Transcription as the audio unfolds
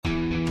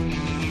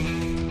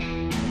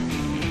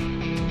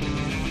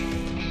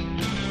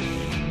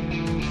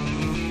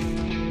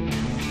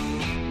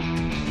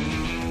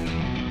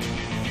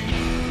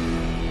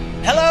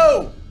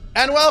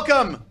And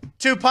welcome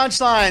to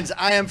Punchlines.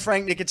 I am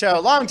Frank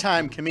Nicotero,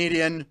 longtime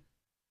comedian,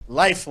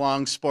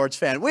 lifelong sports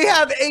fan. We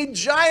have a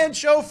giant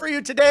show for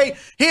you today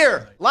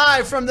here,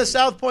 live from the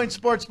South Point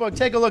Sportsbook.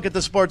 Take a look at the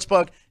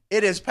Sportsbook.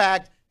 It is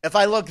packed. If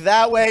I look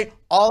that way,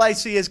 all I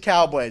see is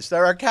cowboys.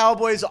 There are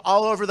cowboys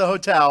all over the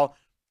hotel.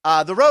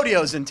 The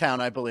rodeo's in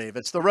town, I believe.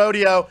 It's the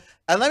rodeo.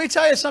 And let me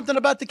tell you something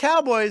about the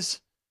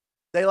Cowboys.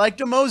 They like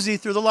to mosey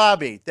through the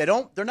lobby. They're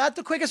not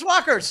the quickest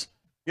walkers,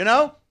 you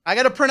know? I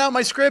got to print out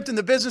my script in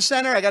the business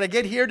center. I got to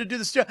get here to do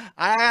the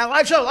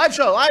live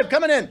show,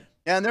 coming in.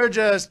 And they're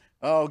just,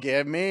 oh,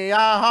 give me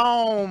a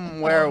home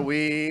where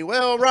we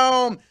will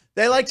roam.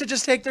 They like to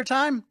just take their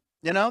time.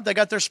 You know, they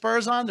got their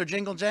spurs on. They're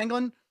jingle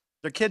jangling.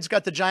 Their kids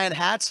got the giant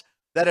hats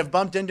that have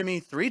bumped into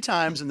me 3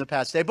 times in the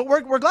past day. But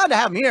we're glad to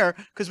have them here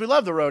because we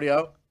love the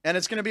rodeo. And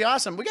it's going to be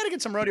awesome. We got to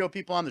get some rodeo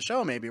people on the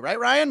show maybe. Right,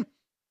 Ryan?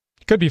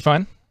 Could be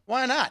fun.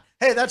 Why not?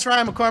 Hey, that's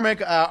Ryan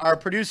McCormick, our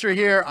producer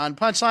here on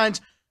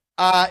Punchlines.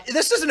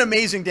 This is an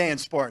amazing day in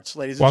sports,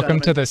 ladies and gentlemen. Welcome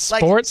to the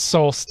sports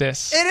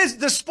solstice. It is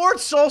the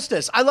sports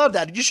solstice. I love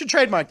that. You should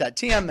trademark that.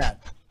 TM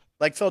that.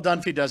 Like Phil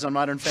Dunphy does on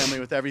Modern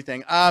Family with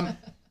everything.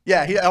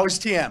 Yeah, he always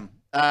TM.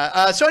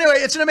 So anyway,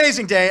 it's an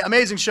amazing day,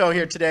 amazing show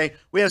here today.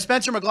 We have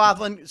Spencer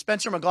McLaughlin,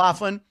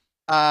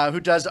 who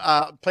does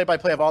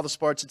play-by-play of all the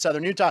sports in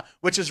Southern Utah,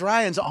 which is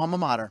Ryan's alma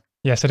mater.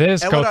 Yes, it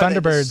is. And Go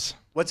Thunderbirds.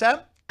 What's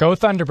that? Go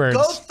Thunderbirds.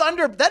 Go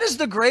Thunder. That is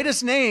the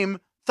greatest name.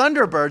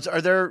 Thunderbirds.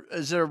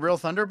 Is there real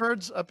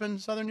Thunderbirds up in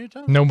Southern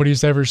Utah?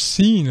 Nobody's ever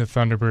seen a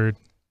Thunderbird.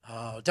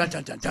 Oh, dun,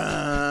 dun, dun,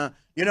 dun.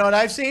 You know what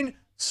I've seen?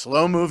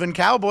 Slow-moving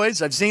cowboys.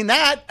 I've seen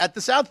that at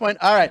the South Point.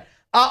 All right.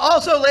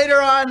 Also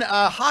later on,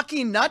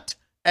 hockey nut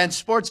and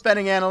sports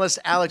betting analyst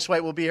Alex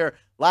White will be here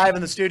live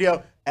in the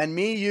studio. And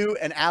me, you,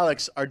 and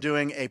Alex are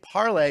doing a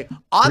parlay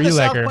on the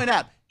South Point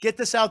app. Get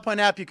the South Point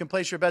app. You can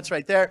place your bets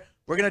right there.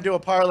 We're going to do a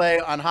parlay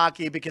on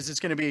hockey because it's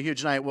going to be a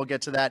huge night. We'll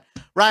get to that.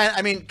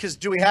 Ryan, because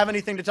do we have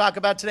anything to talk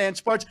about today in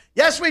sports?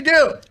 Yes, we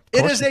do.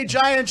 It is a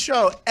giant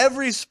show.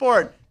 Every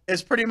sport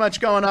is pretty much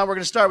going on. We're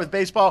going to start with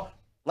baseball.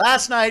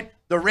 Last night,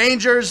 the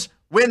Rangers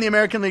win the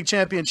American League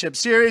Championship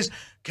Series.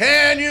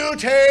 Can you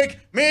take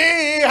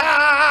me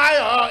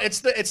higher?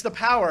 It's the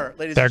power,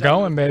 ladies and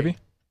gentlemen. They're going, baby.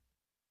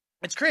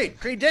 It's Creed.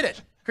 Creed did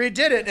it.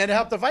 And it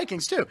helped the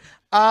Vikings, too.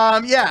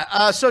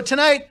 So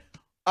tonight,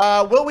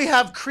 will we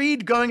have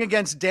Creed going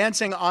against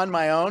Dancing on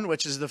My Own,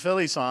 which is the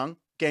Philly song,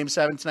 Game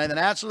 7 tonight in the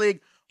National League,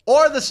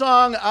 or the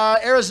song,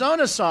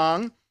 Arizona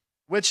song,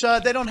 which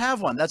they don't have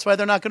one. That's why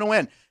they're not going to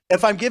win.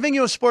 If I'm giving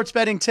you a sports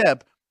betting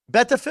tip,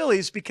 bet the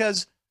Phillies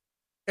because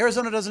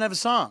Arizona doesn't have a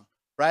song,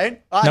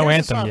 right? No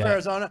anthem song yet. for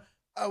Arizona.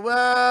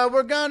 Well,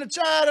 we're going to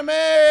try to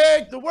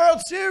make the World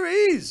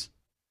Series.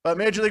 But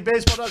Major League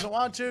Baseball doesn't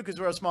want to because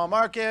we're a small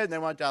market, and they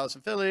want Dallas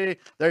and Philly.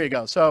 There you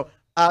go. So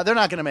they're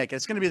not going to make it.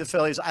 It's going to be the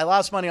Phillies. I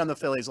lost money on the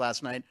Phillies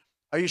last night.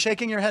 Are you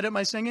shaking your head at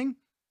my singing?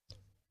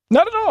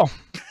 Not at all.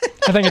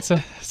 I think it's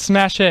a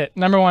smash hit.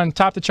 Number 1,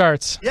 top the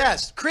charts.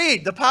 Yes,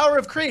 Creed, the power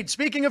of Creed.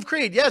 Speaking of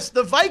Creed, yes,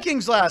 the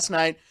Vikings last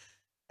night,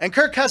 and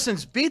Kirk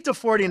Cousins beat the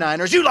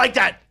 49ers. You like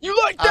that? You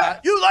like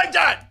that? You like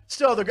that?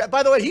 Still,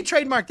 by the way, he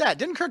trademarked that.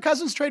 Didn't Kirk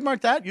Cousins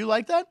trademark that? You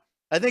like that?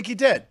 I think he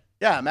did.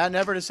 Yeah, Matt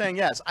Everett is saying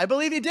yes. I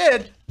believe he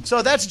did.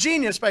 So that's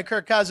genius by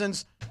Kirk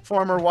Cousins,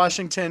 former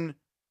Washington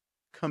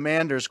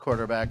Commanders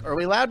quarterback. Are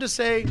we allowed to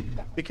say,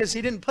 because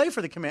he didn't play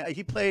for the Commanders,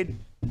 he played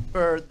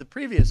for the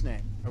previous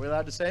name. Are we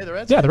alled to say the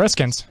Redskins? Yeah, the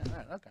Redskins. All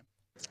right, okay.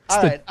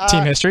 All right.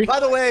 Team history. By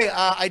the way,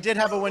 I did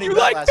have a winning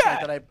bet last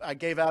night that I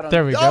gave out on.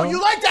 There we go. Oh,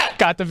 you like that?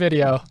 Got the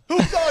video.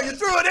 Oh, you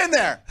threw it in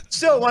there.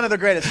 Still one of the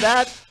greatest.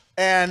 That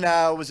and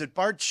was it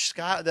Bart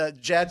Scott, the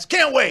Jets?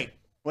 Can't wait.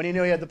 When he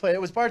knew he had to play,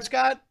 it was Bart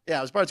Scott? Yeah,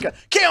 it was Bart Scott.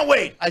 Can't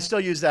wait. I still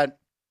use that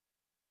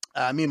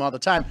meme all the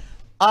time.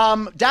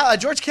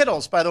 George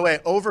Kittle's, by the way,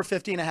 over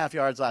 50.5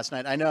 yards last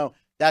night. I know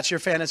that's your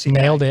fantasy.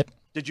 Nailed it.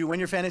 Did you win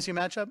your fantasy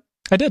matchup?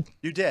 I did.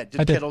 You did.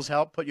 Did Kittle's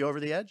help put you over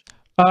the edge?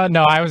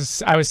 No, I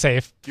was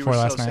safe before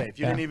last night. Safe.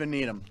 You didn't even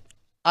need him.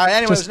 All right,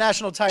 anyways,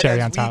 National Tight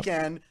Ends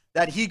Weekend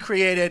that he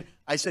created.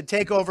 I said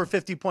take over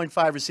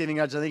 50.5 receiving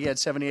yards. I think he had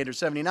 78 or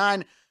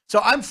 79.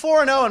 So I'm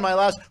 4-0 in my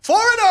last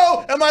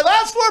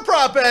 4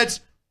 prop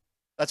bets.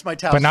 That's my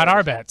tally. But not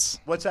our bets.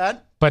 What's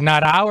that? But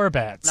not our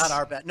bets. Not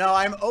our bet. No,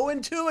 I'm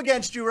 0-2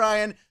 against you,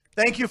 Ryan.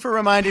 Thank you for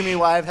reminding me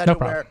why I've had to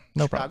wear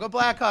a Chicago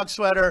Blackhawks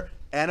sweater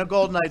and a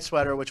Golden Knights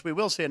sweater, which we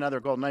will see another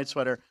Golden Knights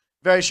sweater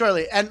very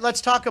shortly. And let's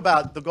talk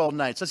about the Golden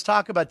Knights. Let's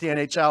talk about the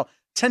NHL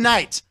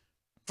tonight.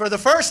 For the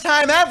first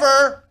time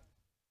ever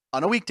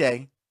on a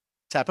weekday,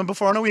 it's happened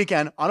before on a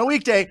weekend, on a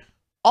weekday,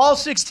 all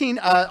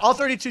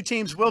 32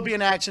 teams will be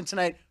in action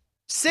tonight.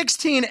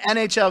 16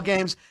 NHL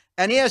games.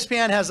 And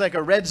ESPN has like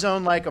a red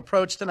zone-like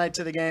approach tonight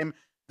to the game.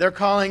 They're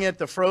calling it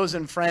the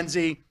Frozen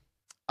Frenzy.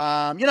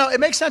 It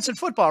makes sense in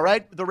football,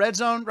 right? The red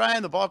zone,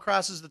 Ryan, the ball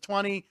crosses the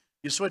 20,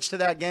 you switch to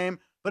that game.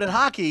 But in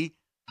hockey,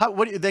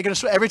 they're going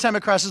to every time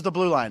it crosses the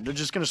blue line, they're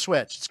just going to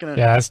switch.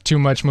 That's too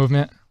much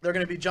movement. They're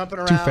going to be jumping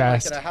around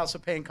like at a House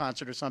of Pain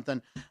concert or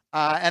something.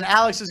 And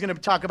Alex is going to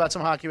talk about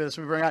some hockey with us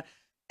when we bring out.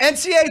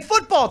 NCAA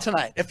football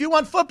tonight. If you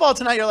want football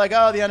tonight, you're like,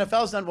 oh, the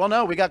NFL's done. Well,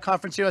 no, we got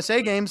Conference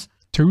USA games.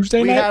 Tuesday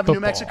night We have football.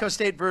 New Mexico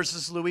State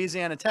versus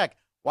Louisiana Tech.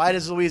 Why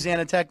does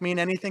Louisiana Tech mean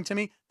anything to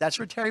me? That's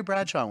where Terry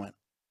Bradshaw went.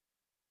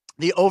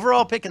 The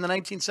overall pick in the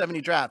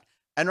 1970 draft.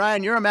 And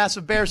Ryan, you're a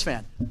massive Bears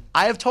fan.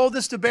 I have told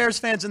this to Bears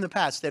fans in the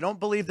past. They don't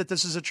believe that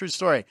this is a true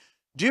story.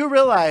 Do you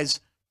realize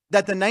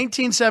that the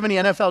 1970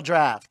 NFL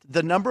draft,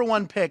 the number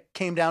one pick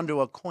came down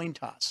to a coin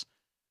toss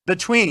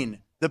between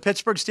the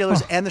Pittsburgh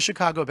Steelers and the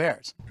Chicago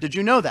Bears? Did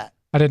you know that?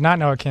 I did not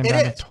know it came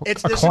down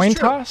to a coin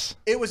toss.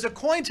 It was a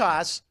coin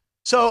toss.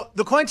 So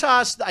the coin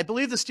toss, I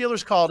believe the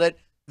Steelers called it.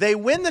 They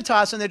win the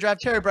toss and they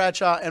draft Terry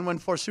Bradshaw and win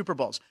 4 Super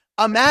Bowls.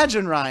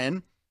 Imagine,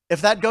 Ryan,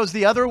 if that goes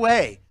the other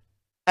way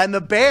and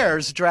the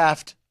Bears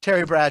draft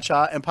Terry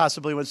Bradshaw and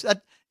possibly wins.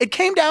 It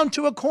came down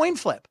to a coin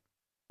flip.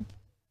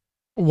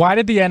 Why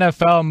did the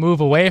NFL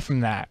move away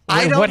from that?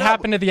 What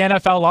happened to the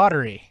NFL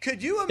lottery?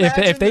 Could you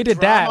imagine if they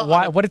did that?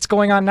 What's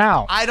going on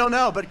now? I don't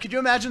know, but could you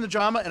imagine the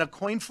drama in a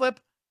coin flip?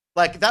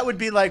 Like that would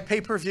be like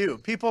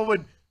pay-per-view. People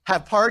would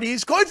have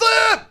parties. Coin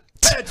flip!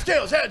 Heads,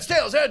 tails, heads,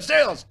 tails, heads,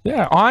 tails.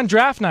 Yeah, on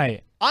draft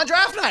night. On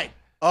draft night.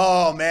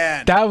 Oh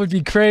man, that would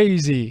be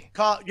crazy.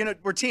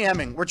 We're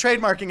TMing. We're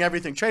trademarking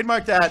everything.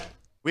 Trademark that.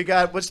 We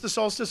got what's the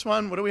solstice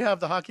one? What do we have?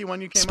 The hockey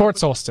one you came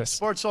Sports up with? solstice.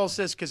 Sports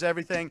solstice, because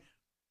everything.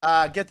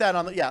 Get that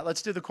on the. Yeah,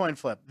 let's do the coin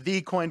flip.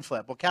 The coin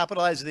flip. We'll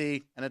capitalize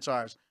the, and it's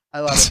ours.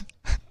 I love it.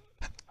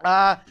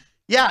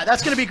 Yeah,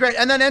 that's going to be great.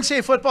 And then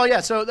NCAA football.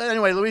 Yeah. So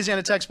anyway,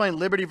 Louisiana Tech's playing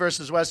Liberty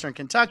versus Western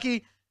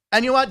Kentucky.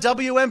 And you want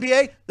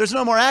WNBA? There's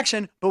no more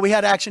action, but we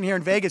had action here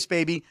in Vegas,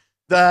 baby.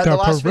 The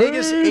Las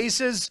Vegas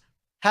Aces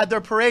had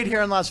their parade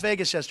here in Las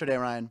Vegas yesterday,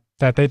 Ryan.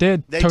 That they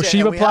did.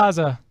 Toshiba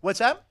Plaza. What's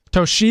that?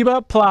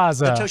 Toshiba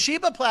Plaza. The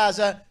Toshiba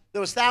Plaza.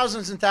 There was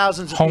thousands and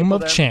thousands of people Home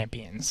of there.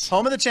 champions.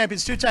 Home of the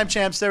champions. 2-time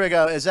champs. There we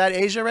go. Is that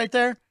Asia right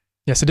there?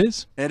 Yes, it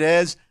is. It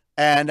is.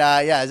 And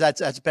yeah,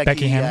 that's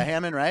Becky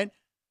Hammond, right?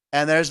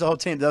 And there's the whole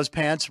team. Those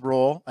pants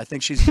roll. I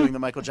think she's doing the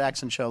Michael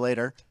Jackson show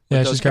later.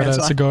 Yeah, she's got a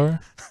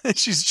cigar.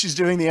 she's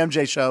doing the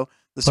MJ show,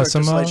 the Cirque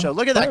du Soleil show.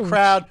 Look at that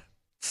crowd.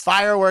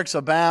 Fireworks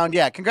abound.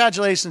 Yeah,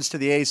 congratulations to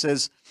the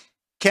Aces.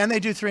 Can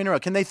they do 3 in a row?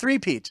 Can they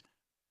three-peat?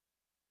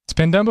 It's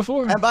been done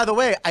before. And by the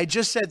way, I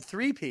just said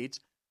three-peat.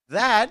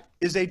 That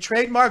is a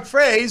trademark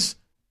phrase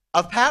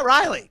of Pat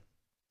Riley.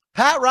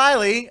 Pat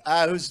Riley,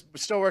 who's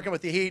still working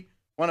with the Heat,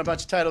 won a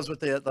bunch of titles with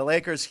the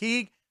Lakers.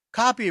 He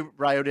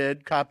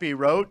copyrighted.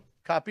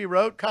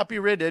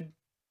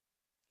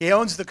 He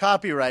owns the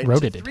copyright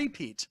to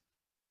three-peat.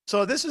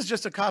 So this is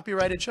just a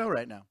copyrighted show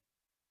right now.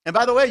 And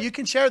by the way, you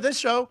can share this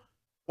show.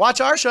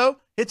 Watch our show.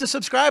 Hit the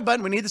subscribe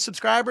button. We need the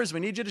subscribers.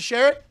 We need you to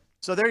share it.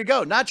 So there you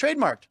go. Not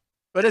trademarked,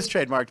 but it's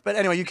trademarked. But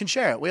anyway, you can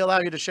share it. We allow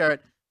you to share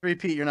it.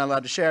 Three-peat, you're not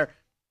allowed to share.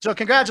 So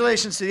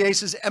congratulations to the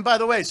Aces. And by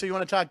the way, so you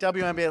want to talk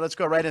WNBA, let's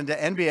go right into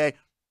NBA.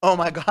 Oh,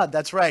 my God,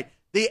 that's right.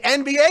 The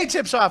NBA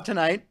tips off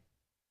tonight.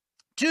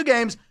 2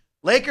 games,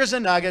 Lakers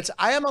and Nuggets.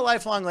 I am a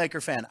lifelong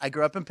Laker fan. I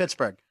grew up in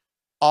Pittsburgh.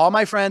 All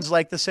my friends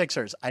like the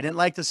Sixers. I didn't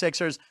like the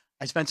Sixers.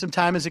 I spent some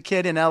time as a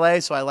kid in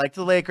L.A., so I liked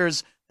the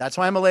Lakers. That's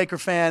why I'm a Laker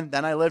fan.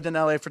 Then I lived in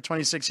L.A. for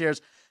 26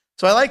 years.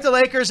 So I like the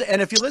Lakers.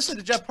 And if you listen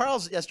to Jeff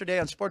Parles yesterday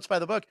on Sports by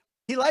the Book,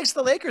 he likes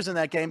the Lakers in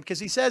that game because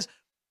he says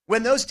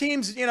when those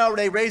teams,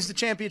 they raise the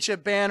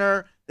championship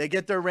banner, they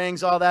get their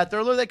rings, all that,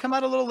 they come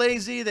out a little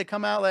lazy. They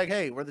come out like,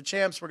 hey, we're the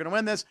champs. We're going to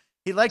win this.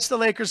 He likes the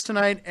Lakers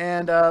tonight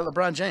and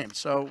LeBron James.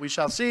 So we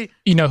shall see.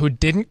 You know who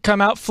didn't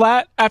come out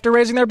flat after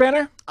raising their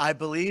banner? I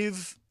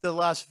believe the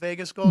Las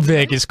Vegas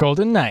Golden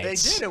Golden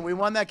Knights. They did, and we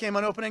won that game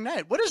on opening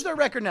night. What is their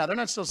record now? They're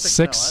not still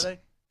 6-0, are they?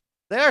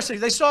 They are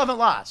 6. They still haven't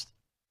lost.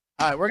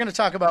 All right, we're going to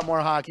talk about more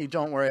hockey.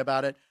 Don't worry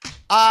about it.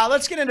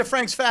 Let's get into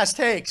Frank's Fast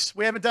Takes.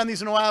 We haven't done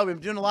these in a while. We've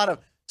been doing a lot of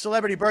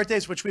celebrity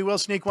birthdays, which we will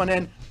sneak one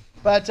in.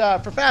 But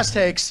for Fast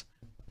Takes,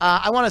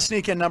 I want to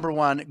sneak in number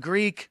 1,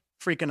 Greek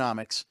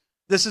Freakonomics.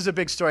 This is a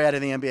big story out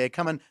of the NBA.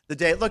 Coming the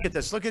day. Look at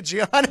this. Look at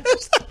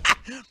Giannis.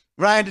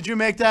 Ryan, did you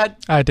make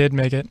that? I did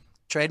make it.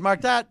 Trademark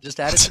that. Just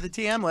add it to the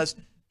TM list.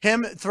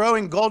 Him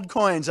throwing gold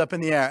coins up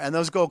in the air. And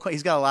those gold coins,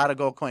 he's got a lot of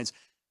gold coins.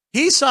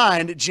 He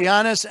signed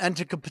Giannis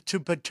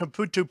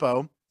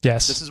Antetokounmpo.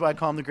 Yes. This is why I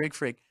call him the Greek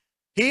Freak.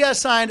 He has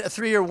signed a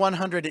 3-year,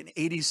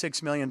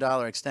 $186 million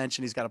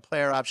extension. He's got a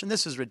player option.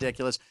 This is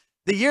ridiculous.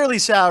 The yearly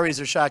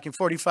salaries are shocking.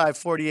 45,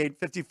 48,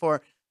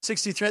 54,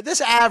 63.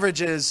 This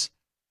averages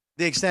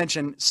the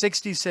extension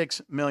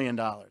 $66 million.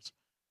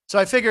 So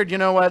I figured, you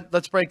know what?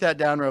 Let's break that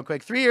down real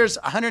quick. 3 years,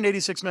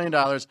 $186 million.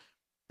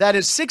 That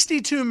is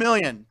 $62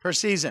 million per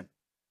season.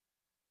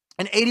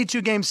 An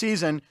 82-game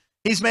season,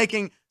 he's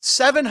making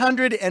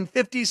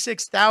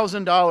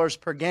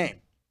 $756,000 per game.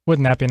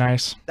 Wouldn't that be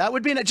nice? That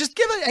would be nice. Just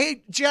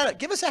hey, Gianna,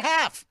 give us a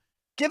half.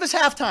 Give us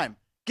halftime.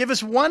 Give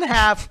us one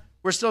half.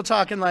 We're still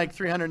talking like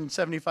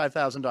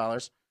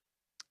 $375,000.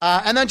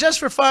 And then just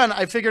for fun,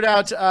 I figured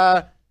out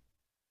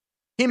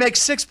he makes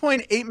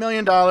 $6.8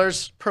 million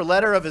per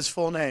letter of his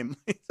full name.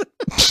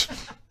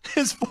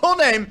 His full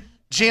name,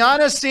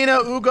 Giannis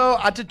Ugo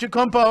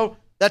Antetokounmpo.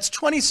 That's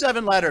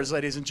 27 letters,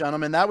 ladies and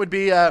gentlemen. That would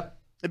be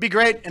it'd be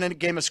great in a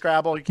game of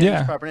Scrabble. You can't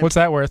use proper names. What's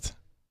that worth?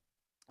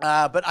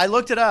 But I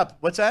looked it up.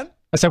 What's that?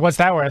 I said, what's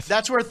that worth?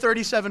 That's worth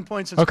 37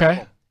 points in Okay.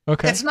 total.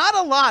 Okay. It's not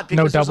a lot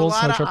because no doubles, there's a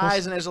lot no of triples?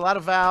 I's and there's a lot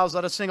of vowels, a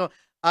lot of single.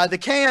 The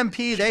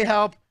KMP, they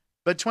help,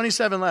 but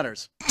 27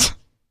 letters.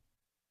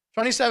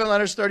 27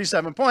 letters,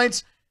 37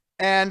 points.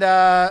 And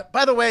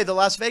by the way, the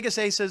Las Vegas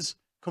Aces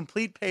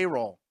complete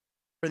payroll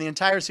for the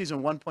entire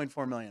season,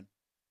 $1.4 million.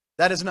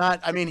 That is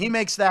not, I mean, he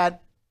makes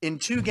that in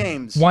 2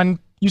 games.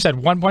 You said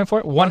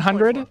 1.4?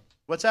 100? 1.4.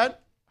 What's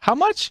that? How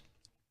much?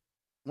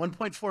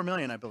 1.4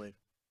 million, I believe.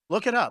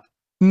 Look it up.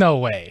 No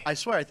way. I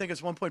swear, I think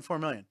it's 1.4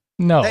 million.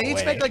 No They each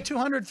way. make like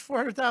 200,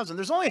 400,000.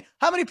 There's only,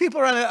 how many people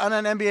are on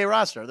an NBA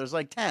roster? There's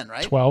like 10,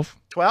 right? 12.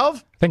 12? I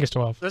think it's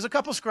 12. There's a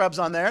couple scrubs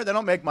on there. They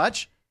don't make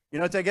much. You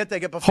know what they get? They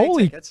get buffet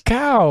Holy tickets.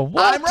 cow.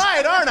 What? I'm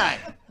right, aren't I?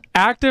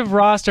 Active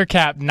roster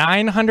cap,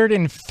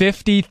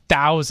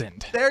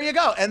 950,000. There you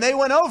go. And they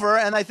went over,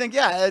 and I think,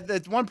 yeah,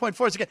 it's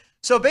 1.4.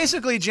 So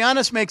basically,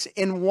 Giannis makes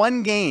in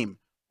one game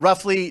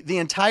roughly the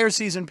entire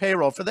season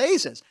payroll for the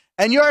Aces.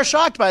 And you are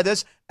shocked by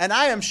this, and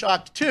I am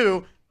shocked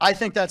too. I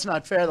think that's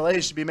not fair. The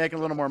ladies should be making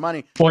a little more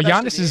money. Well,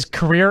 Giannis's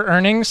career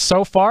eearnings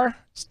so far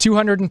is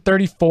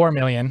 $234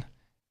 million.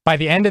 By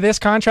the end of this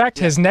contract,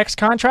 his next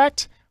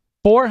contract,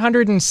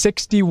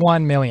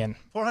 $461 million.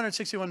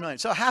 $461 million.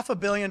 So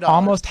 $500 million.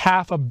 Almost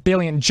 $500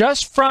 million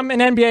just from an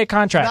NBA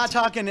contract. Not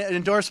talking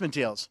endorsement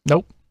deals.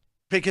 Nope.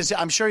 Because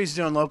I'm sure he's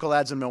doing local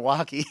ads in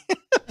Milwaukee.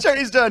 I'm sure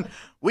he's doing,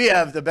 we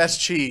have the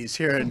best cheese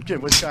here in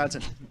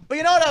Wisconsin. But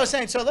you know what I was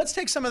saying? So let's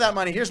take some of that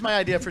money. Here's my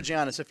idea for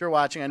Giannis. If you're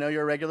watching, I know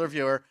you're a regular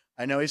viewer.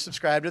 I know you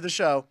subscribe to the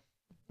show.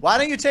 Why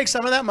don't you take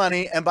some of that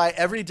money and buy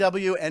every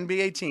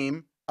WNBA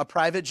team a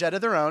private jet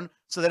of their own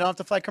so they don't have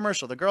to fly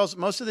commercial? The girls,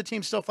 most of the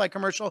teams still fly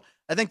commercial.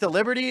 I think the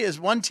Liberty is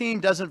one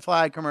team doesn't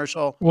fly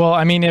commercial. Well,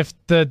 I mean, if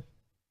the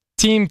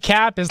team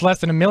cap is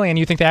less than $1 million,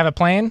 you think they have a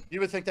plane? You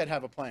would think they'd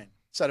have a plane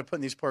instead of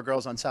putting these poor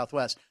girls on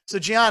Southwest. So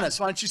Giannis,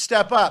 why don't you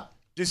step up,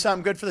 do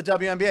something good for the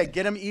WNBA,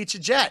 get them each a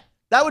jet.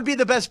 That would be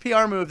the best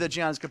PR move that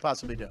Giannis could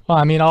possibly do. Well,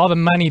 I mean, all the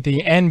money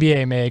the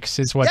NBA makes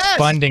is what's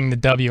funding the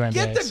WNBA.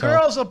 Get the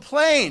girls a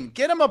plane.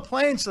 Get them a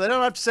plane so they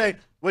don't have to say,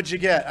 what'd you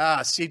get?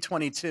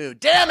 C-22.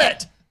 Damn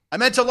it! I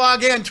meant to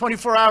log in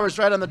 24 hours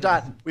right on the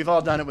dot. We've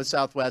all done it with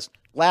Southwest.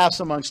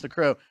 Laughs amongst the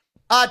crew.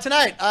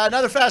 Tonight,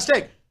 another fast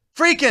take.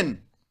 Freaking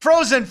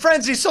frozen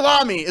frenzy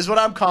salami is what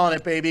I'm calling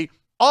it, baby.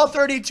 All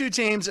 32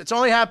 teams. It's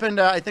only happened,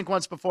 I think,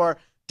 once before.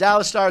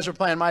 Dallas Stars are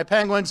playing my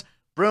Penguins.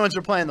 Bruins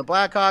are playing the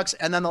Blackhawks.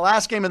 And then the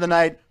last game of the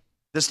night,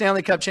 the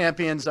Stanley Cup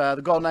champions,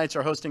 the Golden Knights,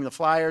 are hosting the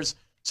Flyers.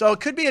 So it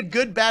could be a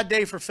good, bad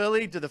day for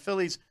Philly. Do the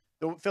Phillies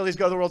go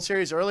to the World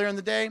Series earlier in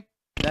the day?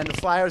 Then the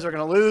Flyers are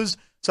going to lose.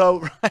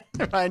 So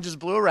Ryan just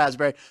blew a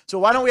raspberry. So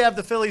why don't we have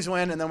the Phillies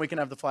win, and then we can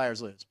have the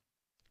Flyers lose?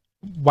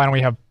 Why don't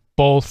we have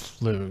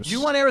both lose?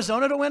 You want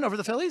Arizona to win over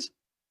the Phillies?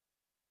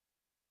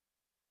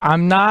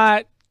 I'm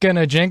not going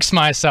to jinx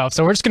myself,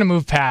 so we're just going to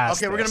move past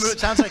Okay, we're going to this. move.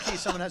 It sounds like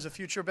someone has a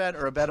future bet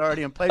or a bet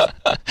already in place.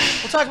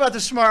 We'll talk about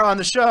this tomorrow on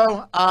the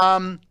show.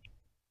 The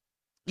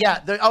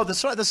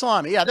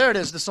salami. Yeah, there it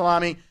is, the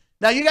salami.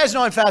 Now, you guys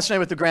know I'm fascinated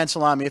with the Grand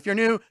Salami. If you're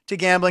new to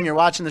gambling, you're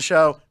watching the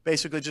show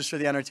basically just for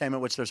the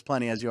entertainment, which there's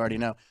plenty, as you already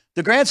know.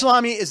 The Grand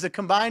Salami is the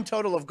combined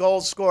total of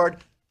goals scored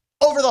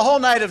over the whole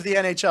night of the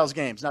NHL's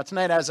games. Now,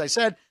 tonight, as I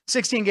said,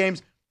 16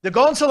 games. The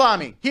Golden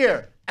Salami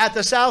here at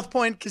the South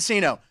Point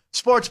Casino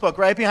Sportsbook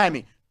right behind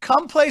me.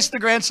 Come place the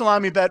Grand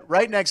Salami bet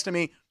right next to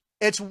me.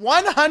 It's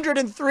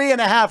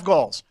 103.5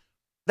 goals.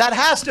 That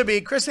has to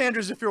be, Chris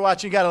Andrews, if you're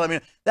watching, you got to let me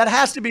know. That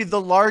has to be the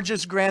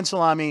largest Grand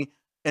Salami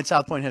in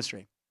South Point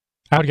history.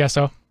 I would guess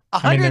so.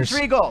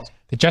 103 goals.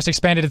 They just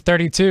expanded to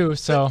 32,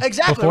 so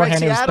exactly,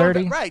 beforehand right? it was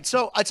 30. Right,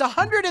 so it's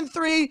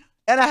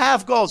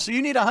 103.5 goals. So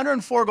you need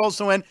 104 goals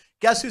to win.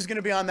 Guess who's going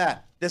to be on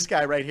that? This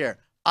guy right here.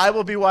 I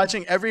will be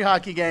watching every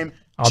hockey game,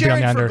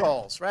 cheering for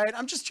goals, right?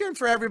 I'm just cheering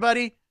for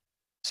everybody,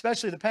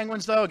 especially the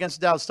Penguins, though,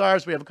 against the Dallas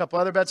Stars. We have a couple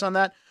other bets on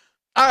that.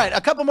 All right,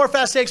 a couple more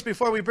fast takes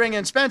before we bring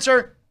in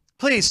Spencer.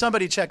 Please,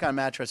 somebody check on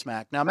Mattress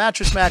Mac. Now,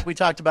 Mattress Mac, we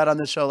talked about on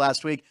this show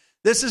last week.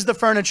 This is the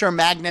furniture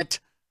magnet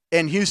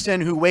in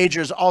Houston who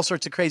wagers all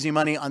sorts of crazy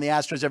money on the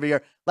Astros every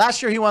year.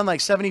 Last year, he won like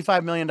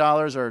 $75 million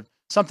or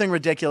something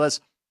ridiculous.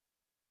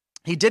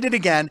 He did it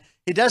again.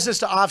 He does this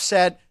to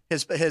offset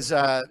his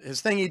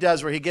thing he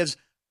does where he gives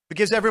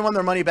everyone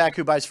their money back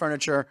who buys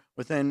furniture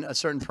within a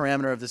certain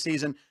parameter of the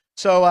season.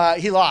 So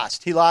he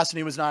lost. He lost, and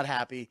he was not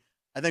happy.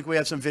 I think we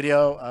have some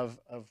video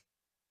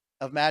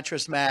of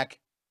Mattress Mac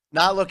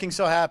not looking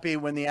so happy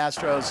when the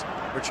Astros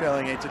were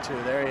trailing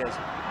 8-2. There he is.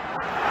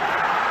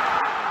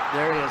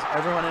 There he is.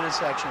 Everyone in his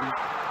section,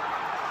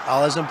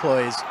 all his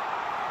employees.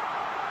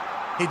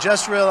 He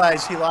just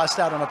realized he lost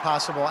out on a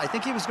possible, I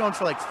think he was going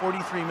for like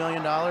 $43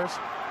 million.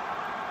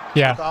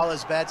 Yeah. With all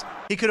his bets.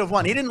 He could have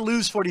won. He didn't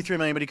lose $43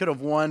 million, but he could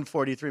have won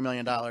 $43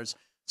 million.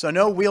 So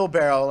no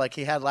wheelbarrow like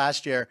he had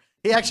last year.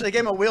 He actually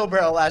gave him a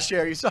wheelbarrow last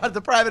year. You saw it at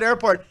the private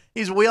airport.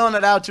 He's wheeling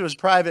it out to his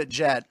private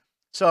jet.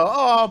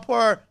 So,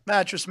 poor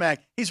Mattress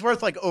Mac. He's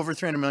worth like over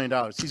 $300 million.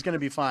 He's going to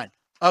be fine.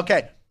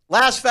 Okay,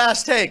 last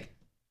fast take.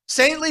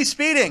 Saintly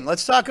speeding.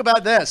 Let's talk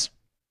about this.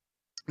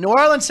 New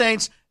Orleans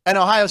Saints and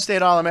Ohio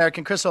State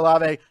All-American Chris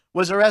Olave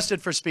was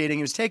arrested for speeding.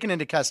 He was taken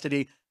into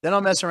custody. They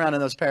don't mess around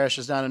in those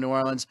parishes down in New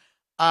Orleans.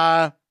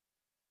 The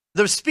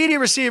speedy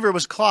receiver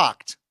was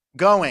clocked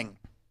going.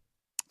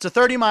 It's a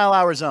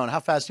 30-mile-hour zone. How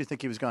fast do you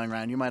think he was going,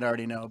 Ryan? You might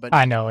already know. But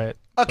I know it.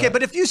 Okay,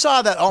 but if you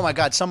saw that, oh, my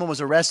God, someone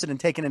was arrested and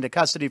taken into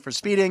custody for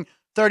speeding,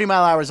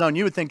 30-mile-hour zone,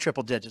 you would think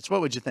triple digits.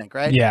 What would you think,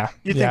 right? Yeah.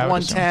 You'd think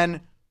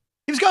 110.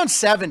 He was going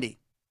 70.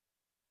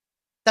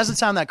 Doesn't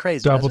sound that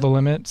crazy. Double the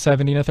limit,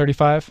 70 to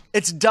 35?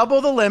 It's double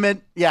the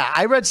limit. Yeah,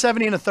 I read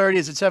 70 and a 30.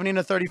 Is it 70 and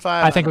a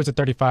 35? I think it was a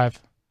 35.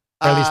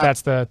 Or at least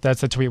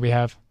that's the tweet we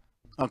have.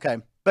 Okay.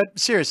 But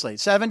seriously,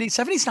 70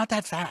 is not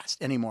that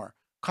fast anymore.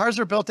 Cars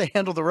are built to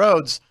handle the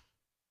roads.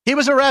 He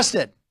was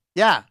arrested.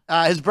 Yeah.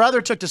 His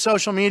brother took to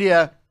social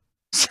media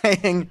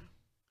saying,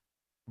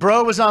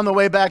 bro was on the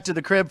way back to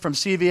the crib from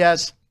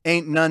CVS.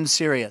 Ain't none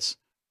serious.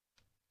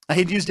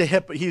 He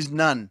used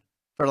none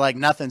for like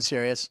nothing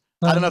serious.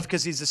 I don't know if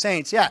because he's the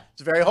Saints. Yeah,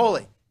 it's very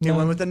holy. He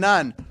went with the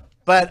none.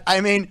 But,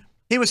 I mean,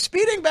 he was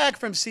speeding back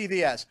from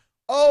CVS.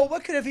 Oh,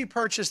 what could have he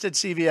purchased at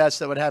CVS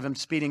that would have him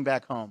speeding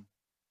back home?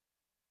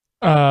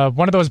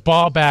 One of those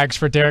ball bags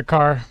for Derek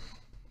Carr.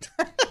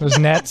 Those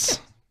nets.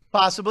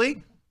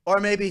 Possibly. Or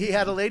maybe he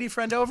had a lady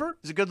friend over.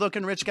 He's a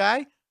good-looking rich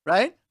guy,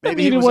 right?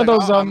 Maybe he was one like,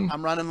 of those,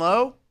 I'm running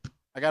low.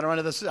 I got to run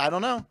to this. I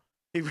don't know.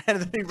 He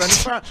runs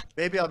the farm.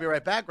 Maybe I'll be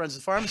right back. Runs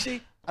the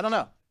pharmacy. I don't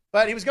know.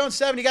 But he was going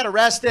 70. He got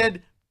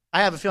arrested.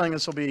 I have a feeling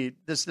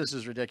this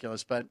is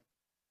ridiculous. But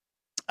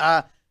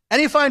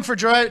any fine for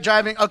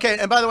driving. Okay,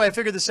 and by the way, I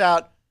figured this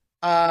out.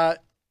 The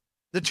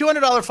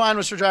 $200 fine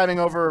was for driving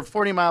over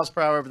 40 miles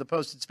per hour over the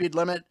posted speed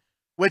limit,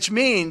 which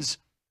means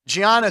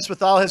Giannis,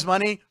 with all his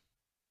money,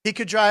 he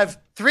could drive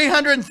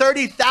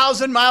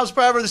 330,000 miles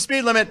per hour over the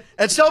speed limit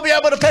and still be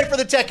able to pay for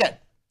the ticket.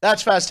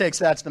 That's Fast Takes.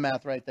 That's the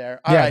math right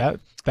there. All right.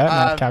 That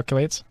math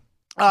calculates.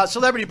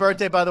 Celebrity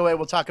birthday, by the way,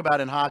 we'll talk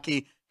about in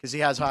hockey because he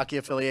has hockey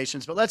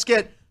affiliations. But let's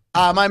get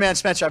my man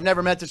Spencer. I've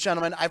never met this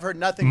gentleman. I've heard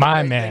nothing.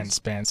 My man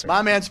Spencer.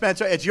 My man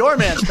Spencer. It's your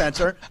man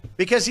Spencer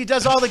because he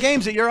does all the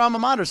games at your alma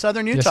mater,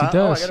 Southern Utah. Yes, he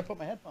does. Oh, I got to put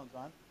my headphones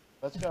on.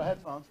 Let's go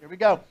headphones. Here we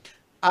go.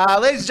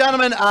 Ladies and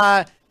gentlemen,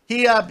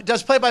 he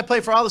does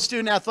play-by-play for all the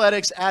student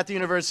athletics at the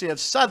University of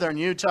Southern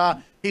Utah.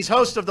 He's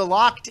host of the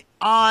Locked In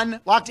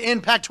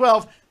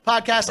Pac-12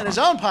 podcast and his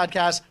own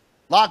podcast,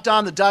 Locked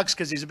On the Ducks,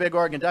 because he's a big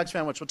Oregon Ducks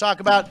fan, which we'll talk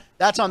about.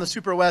 That's on the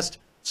Super West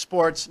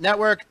Sports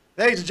Network.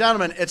 Ladies and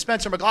gentlemen, it's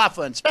Spencer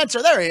McLaughlin.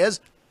 Spencer, there he is.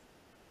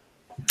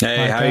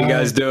 Hey, how you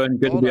guys doing?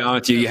 Good to be on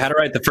with you. You had it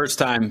right the first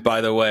time,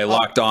 by the way.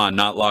 Locked On,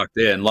 not locked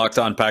in. Locked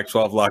On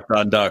Pac-12, Locked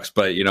On Ducks.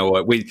 But you know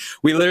what? We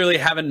literally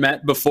haven't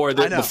met before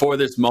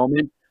this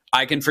moment.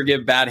 I can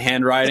forgive bad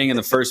handwriting in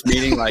the first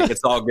meeting. Like,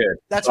 it's all good.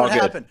 That's what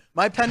happened.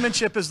 My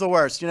penmanship is the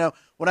worst. You know,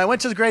 when I went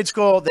to the grade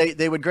school,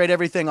 they would grade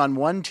everything on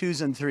 1s,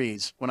 2s, and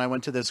 3s. When I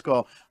went to this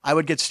school, I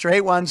would get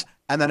straight ones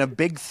and then a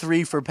big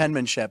 3 for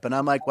penmanship. And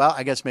I'm like, well,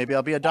 I guess maybe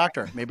I'll be a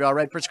doctor. Maybe I'll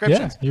write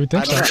prescriptions. Yeah, you would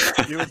think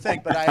so. You would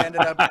think, but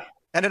I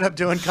ended up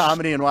doing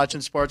comedy and watching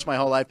sports my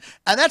whole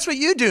life. And that's what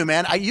you do,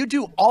 man. You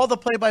do all the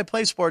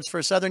play-by-play sports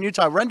for Southern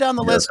Utah. Run down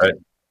the list. Right.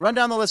 Run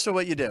down the list of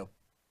what you do.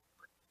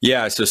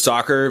 Yeah, so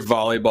soccer,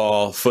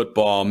 volleyball,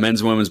 football,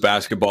 men's and women's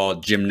basketball,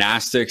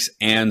 gymnastics,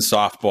 and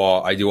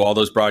softball. I do all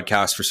those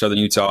broadcasts for Southern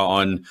Utah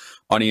on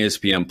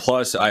ESPN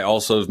Plus. I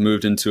also have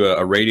moved into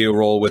a radio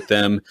role with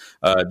them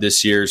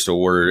this year. So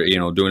we're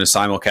doing a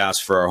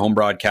simulcast for our home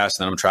broadcast,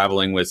 and then I'm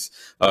traveling with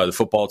the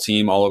football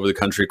team all over the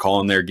country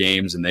calling their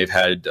games, and they've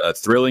had a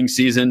thrilling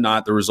season,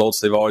 not the results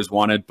they've always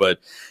wanted, but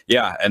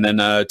yeah. And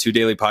then 2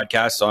 daily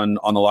podcasts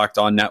on the Locked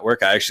On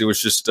Network. I actually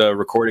was just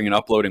recording and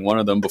uploading one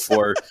of them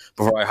before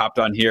I hopped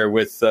on here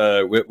with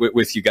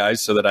you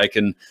guys, so that I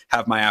can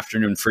have my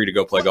afternoon free to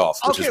go play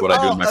golf, which is what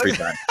I do in my free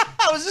time.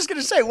 I was just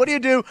going to say, what do you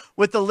do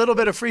with the little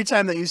bit of free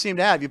time that you seem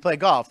to have? You play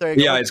golf. There you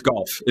go. Yeah, it's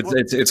golf.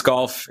 It's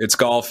golf. It's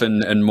golf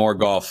and more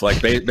golf.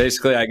 Like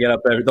basically, I get up.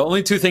 The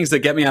only 2 things that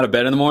get me out of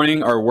bed in the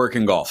morning are work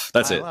and golf.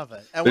 That's it. I love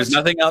it. There's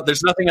nothing else.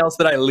 There's nothing else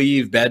that I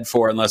leave bed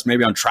for, unless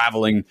maybe I'm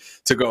traveling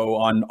to go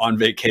on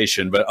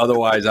vacation. But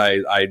otherwise,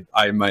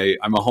 I'm a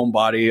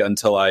homebody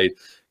until I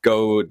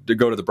go to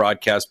the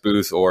broadcast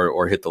booth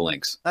or hit the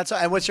links.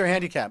 And what's your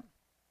handicap?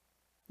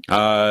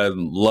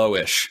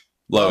 Lowish.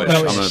 I've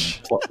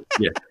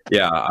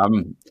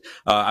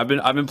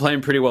been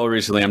playing pretty well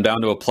recently. I'm down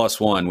to a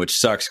 +1, which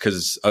sucks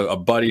because a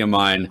buddy of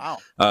mine,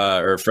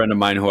 or a friend of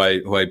mine who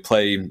I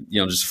play,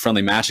 just a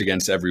friendly match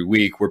against every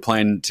week. We're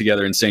playing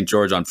together in St.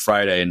 George on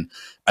Friday, and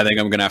I think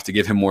I'm going to have to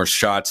give him more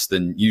shots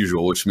than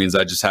usual, which means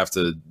I just have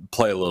to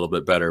play a little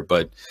bit better.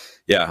 But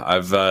yeah,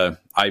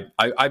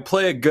 I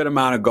play a good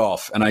amount of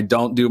golf, and I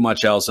don't do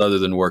much else other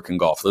than work and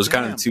golf. Those are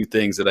kind of the 2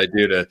 things that I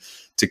do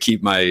to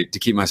keep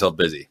myself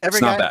busy. It's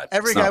not bad.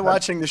 Every guy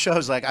watching the show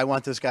is like, I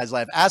want this guy's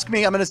life. Ask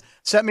me. I'm going to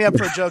set me up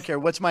for a joke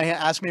here.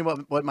 Ask me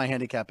what my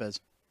handicap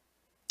is.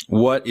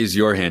 What is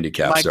your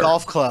handicap, sir? My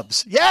golf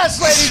clubs.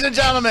 Yes, ladies and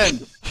gentlemen.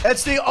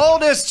 It's the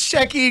oldest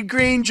Shecky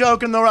Green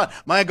joke in the world.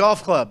 My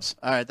golf clubs.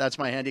 All right, that's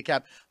my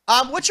handicap.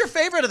 What's your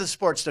favorite of the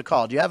sports to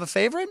call? Do you have a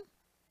favorite?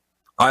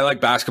 I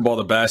like basketball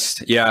the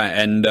best. Yeah,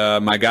 and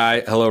my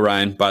guy, hello,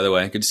 Ryan, by the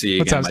way. Good to see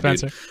you again, What's up,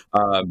 Spencer?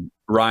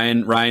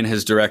 Ryan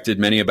has directed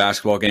many of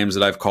basketball games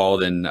that I've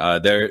called, and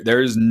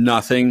there is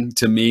nothing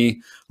to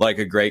me like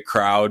a great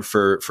crowd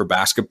for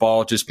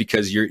basketball, just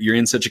because you're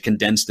in such a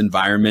condensed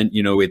environment.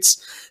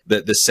 It's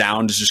the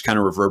sound is just kind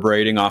of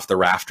reverberating off the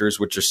rafters,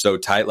 which are so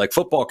tight. Like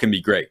football can be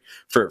great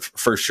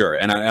for sure,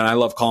 and I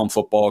love calling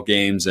football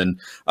games. And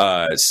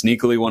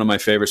sneakily, one of my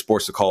favorite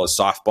sports to call is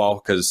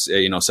softball, because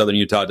Southern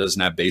Utah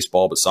doesn't have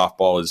baseball, but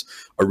softball is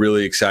a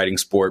really exciting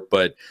sport.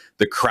 But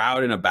the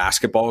crowd in a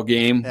basketball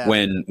game,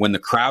 when the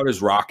crowd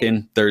is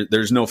rocking,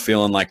 there's no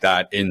feeling like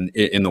that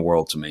in the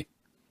world to me.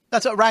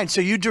 That's what, Ryan.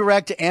 So you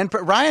direct, and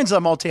Ryan's a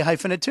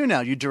multi-hyphenate too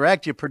now. You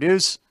direct, you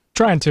produce.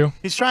 Trying to.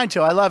 He's trying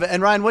to. I love it.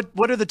 And Ryan,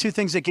 what are the two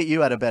things that get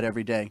you out of bed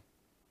every day?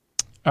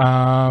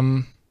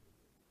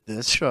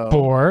 This show.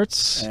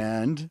 Sports.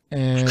 And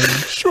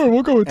sure,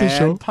 we'll go with this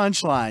show.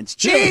 Punchlines.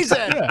 Jesus.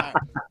 Yeah.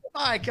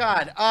 My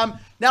God.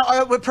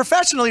 Now,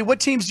 professionally, what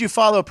teams do you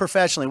follow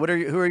professionally?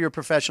 Who are your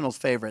professional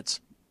favorites?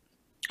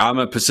 I'm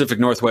a Pacific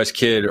Northwest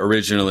kid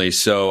originally,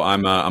 so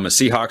I'm a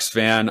Seahawks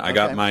fan. I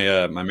got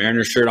my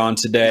Mariners shirt on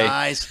today.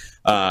 Nice.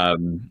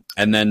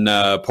 And then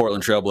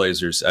Portland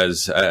Trailblazers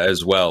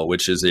as well,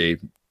 which is a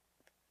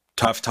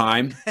tough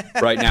time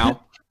right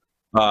now.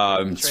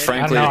 It's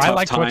frankly a tough time. I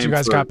liked what you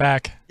guys got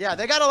back. Yeah,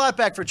 they got a lot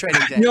back for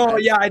trading day. No,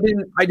 right? Yeah,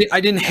 I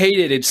didn't hate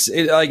it. It's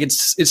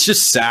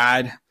just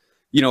sad.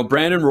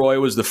 Brandon Roy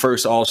was the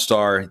first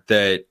All-Star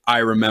that I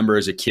remember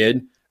as a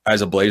kid,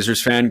 as a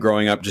Blazers fan,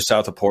 growing up just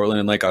south of Portland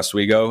in Lake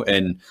Oswego.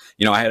 And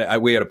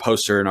we had a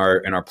poster in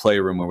our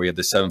playroom where we had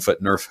the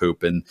 7-foot Nerf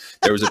hoop, and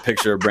there was a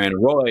picture of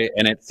Brandon Roy,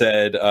 and it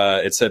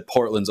said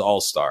Portland's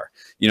All-Star.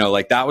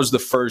 That was the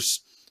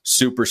first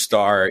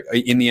superstar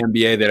in the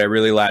NBA that I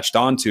really latched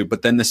onto.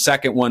 But then the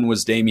second one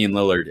was Damian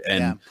Lillard,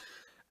 and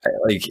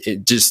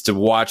just to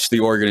watch the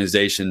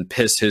organization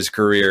piss his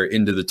career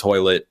into the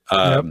toilet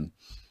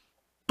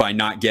by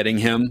not getting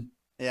him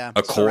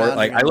a core.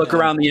 Like, I look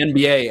around the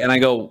NBA and I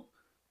go,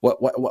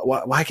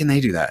 why can they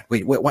do that?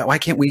 Wait, why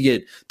can't we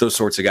get those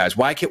sorts of guys?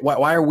 Why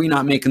are we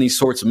not making these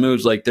sorts of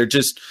moves? Like, they're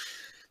just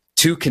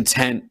too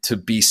content to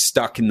be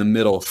stuck in the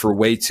middle for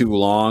way too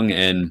long.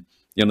 And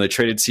they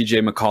traded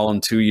CJ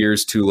McCollum 2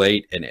 years too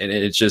late, and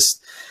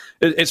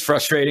it's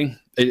frustrating.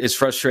 It's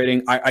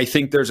frustrating. I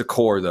think there's a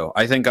core, though.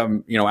 I think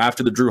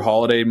after the Drew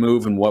Holiday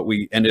move and what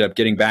we ended up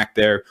getting back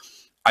there,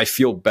 I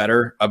feel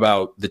better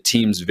about the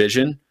team's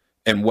vision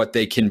and what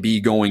they can be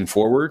going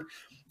forward.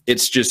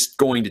 It's just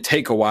going to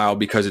take a while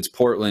because it's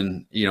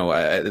Portland.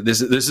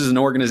 This is an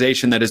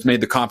organization that has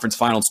made the conference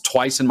finals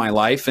twice in my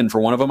life, and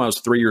for one of them, I was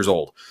 3 years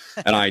old,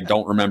 and I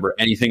don't remember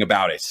anything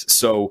about it.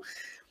 So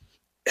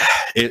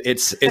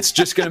it's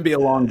just going to be a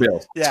long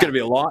build. Yeah. It's going to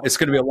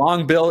be a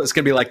long build. It's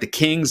going to be like the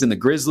Kings and the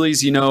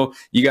Grizzlies. You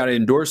got to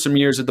endure some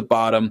years at the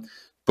bottom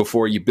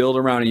before you build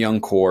around a young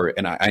core.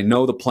 And I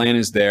know the plan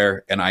is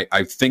there, and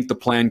I think the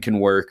plan can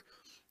work.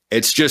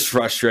 It's just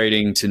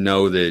frustrating to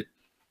know that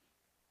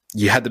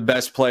you had the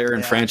best player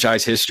in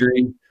franchise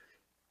history,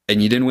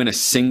 and you didn't win a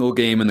single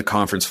game in the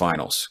conference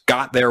finals.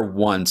 Got there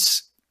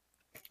once.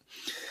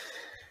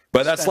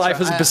 But that's Spencer,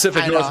 life as a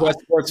Pacific Northwest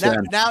sports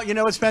fan. Now, you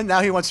know what, Spencer?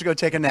 Now he wants to go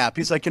take a nap.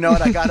 He's like, you know what?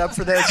 I got up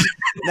for this.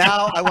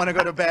 Now I want to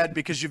go to bed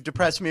because you've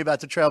depressed me about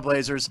the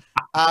Trailblazers.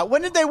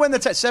 When did they win the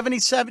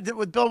 77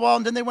 with Bill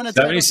Walton? Didn't they win it?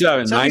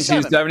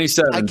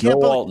 1977. Bill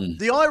Walton.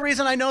 The only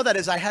reason I know that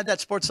is I had that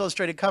Sports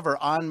Illustrated cover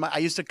on I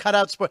used to cut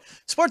out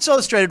Sports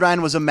Illustrated,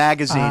 Ryan, was a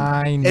magazine.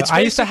 I know.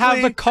 I used to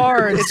have the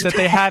cards that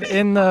they had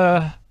in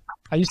the...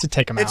 I used to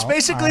take them out. It's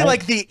basically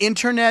like the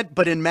internet,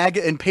 but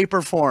in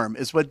paper form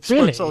is what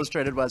Sports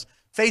Illustrated was.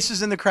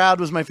 Faces in the Crowd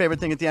was my favorite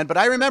thing at the end. But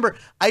I remember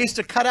I used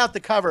to cut out the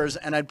covers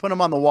and I'd put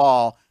them on the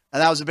wall, and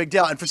that was a big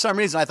deal. And for some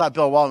reason, I thought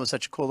Bill Walton was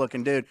such a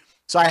cool-looking dude.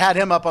 So I had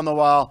him up on the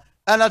wall.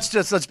 And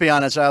let's be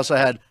honest, I also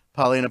had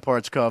Paulina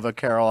Portskova,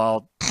 Carol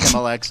Alt, Kim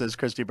Alexis,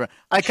 Christy Brown.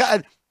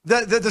 The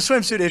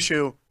swimsuit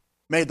issue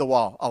made the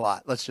wall a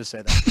lot. Let's just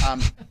say that. All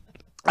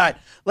right.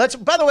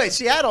 By the way,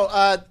 Seattle,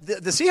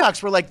 the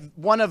Seahawks were like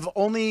one of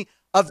only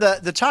of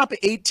the top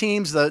 8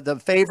 teams,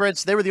 the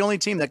favorites. They were the only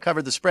team that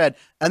covered the spread,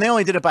 and they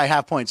only did it by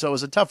half point. So it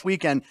was a tough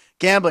weekend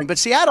gambling. But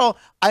Seattle,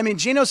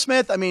 Geno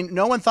Smith,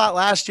 no one thought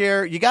last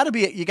year. You got to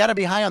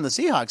be high on the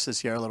Seahawks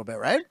this year a little bit,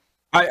 right?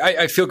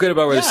 I feel good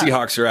about where the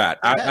Seahawks are at.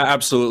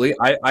 Absolutely.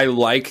 I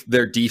like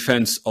their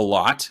defense a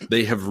lot.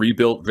 They have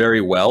rebuilt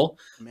very well.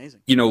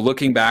 Amazing.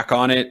 Looking back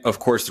on it, of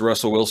course, the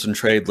Russell Wilson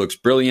trade looks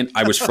brilliant.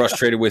 I was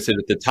frustrated with it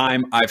at the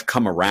time. I've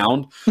come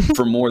around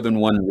for more than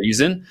one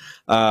reason.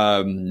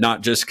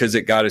 Not just because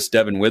it got us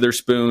Devin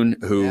Witherspoon,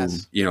 who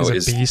is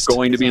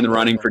going to be in the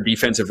running for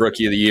Defensive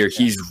Rookie of the Year.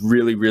 He's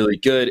really, really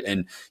good.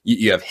 And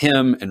you have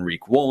him and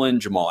Reek Woolen.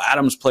 Jamal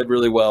Adams played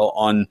really well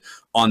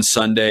on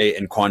Sunday,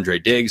 and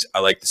Quandre Diggs.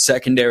 I like the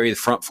secondary. The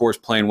front four is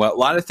playing well. A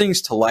lot of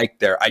things to like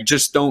there. I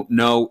just don't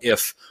know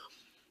if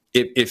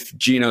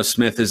Geno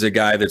Smith is a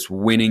guy that's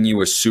winning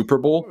you a Super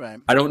Bowl. Right.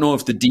 I don't know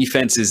if the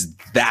defense is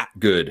that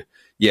good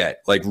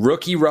yet. Like,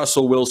 rookie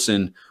Russell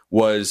Wilson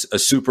was a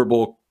Super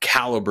Bowl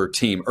caliber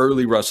team.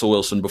 Early Russell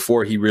Wilson,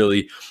 before he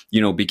really,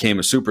 became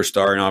a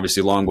superstar, and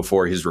obviously long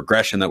before his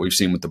regression that we've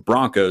seen with the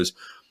Broncos.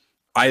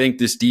 I think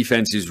this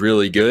defense is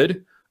really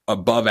good,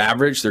 above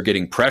average. They're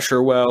getting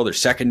pressure well. Their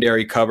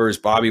secondary covers.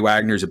 Bobby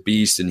Wagner's a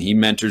beast, and he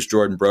mentors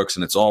Jordan Brooks,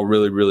 and it's all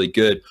really, really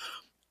good.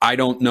 I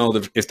don't know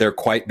if they're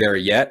quite there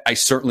yet. I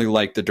certainly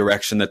like the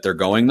direction that they're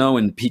going, though,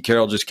 and Pete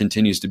Carroll just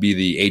continues to be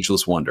the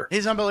ageless wonder.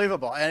 He's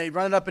unbelievable, and he's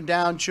running up and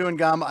down, chewing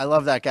gum. I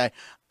love that guy.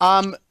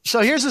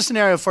 So here's a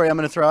scenario for you I'm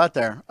going to throw out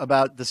there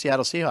about the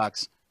Seattle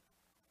Seahawks.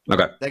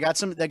 Okay. They got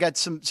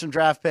some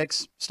draft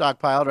picks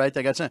stockpiled, right?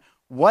 They got some.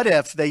 What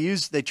if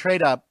they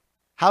trade up?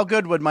 How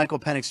good would Michael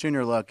Penix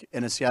Jr. look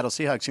in a Seattle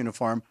Seahawks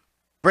uniform?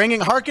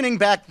 Harkening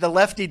back the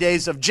lefty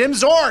days of Jim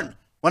Zorn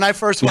when I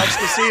first watched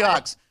the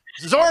Seahawks.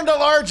 Zorn to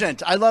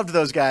Largent. I loved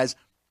those guys.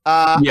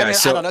 I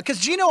don't know, because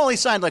Geno only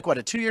signed like what,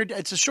 a 2-year.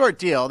 It's a short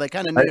deal. They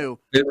kind of knew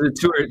it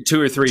was a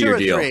 2 or 3 year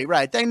deal.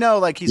 Right? They know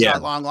like he's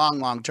not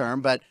long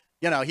term, but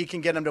he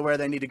can get them to where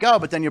they need to go.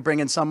 But then you bring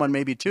in someone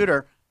maybe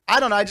Tudor. I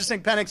don't know. I just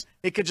think Penix,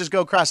 he could just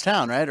go cross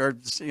town, right? Or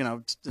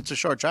it's a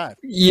short drive.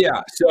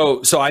 Yeah.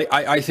 So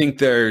I think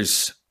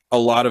there's a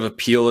lot of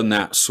appeal in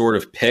that sort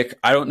of pick.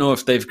 I don't know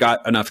if they've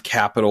got enough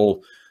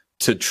capital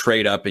to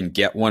trade up and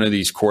get one of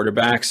these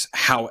quarterbacks.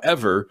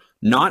 However,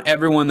 not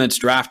everyone that's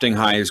drafting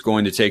high is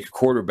going to take a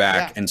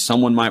quarterback, and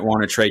someone might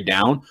want to trade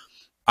down.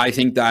 I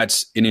think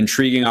that's an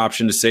intriguing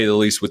option, to say the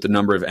least, with the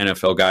number of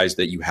NFL guys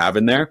that you have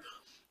in there.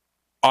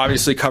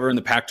 Obviously, covering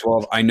the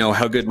Pac-12, I know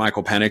how good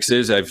Michael Penix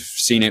is. I've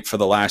seen it for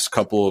the last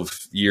couple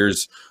of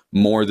years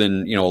more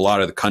than a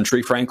lot of the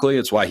country, frankly.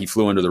 It's why he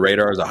flew under the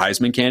radar as a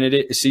Heisman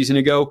candidate a season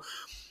ago.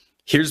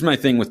 Here's my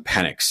thing with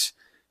Penix.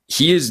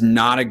 He is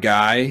not a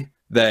guy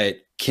that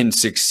can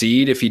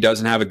succeed if he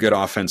doesn't have a good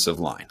offensive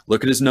line.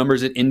 Look at his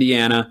numbers at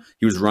Indiana.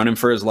 He was running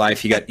for his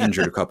life. He got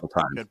injured a couple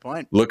times. Good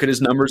point. Look at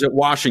his numbers at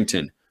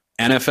Washington.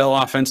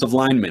 NFL offensive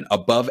lineman,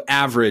 above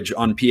average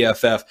on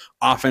PFF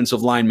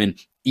offensive lineman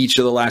each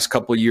of the last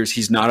couple of years.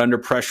 He's not under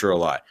pressure a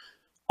lot.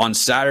 On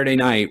Saturday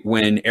night,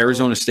 when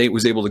Arizona State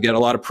was able to get a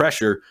lot of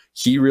pressure,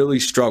 he really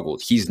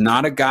struggled. He's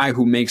not a guy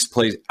who makes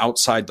plays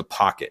outside the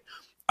pocket.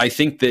 I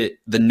think that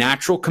the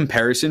natural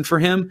comparison for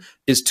him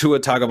is Tua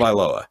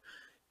Tagovailoa,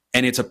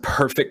 and it's a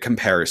perfect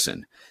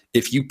comparison.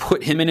 If you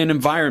put him in an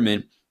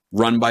environment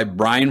run by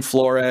Brian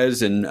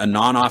Flores and a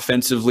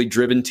non-offensively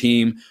driven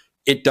team,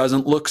 it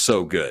doesn't look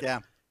so good. Yeah.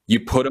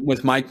 You put him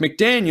with Mike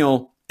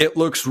McDaniel, it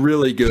looks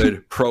really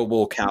good, Pro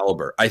Bowl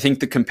caliber. I think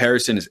the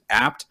comparison is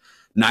apt.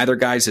 Neither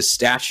guy's a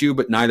statue,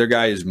 but neither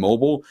guy is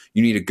mobile.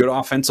 You need a good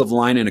offensive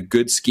line and a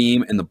good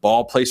scheme, and the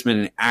ball placement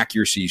and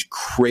accuracy is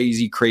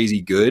crazy,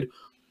 crazy good.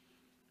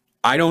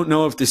 I don't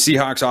know if the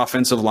Seahawks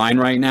offensive line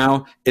right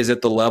now is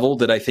at the level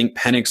that I think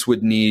Penix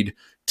would need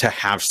to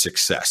have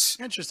success.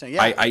 Interesting.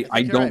 Yeah,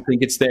 I don't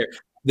think it's there.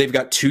 They've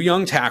got 2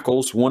 young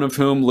tackles, one of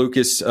whom,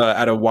 Lucas,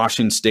 out of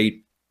Washington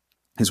State,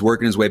 is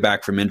working his way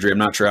back from injury. I'm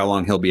not sure how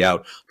long he'll be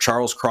out.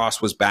 Charles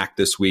Cross was back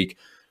this week.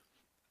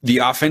 The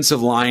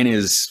offensive line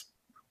is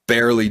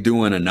barely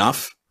doing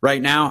enough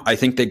right now. I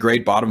think they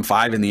grade bottom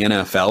 5 in the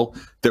NFL.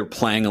 They're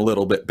playing a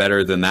little bit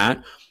better than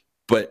that.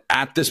 But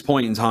at this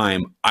point in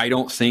time, I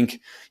don't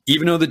think,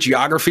 even though the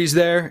geography's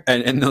there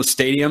and those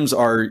stadiums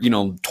are,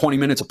 20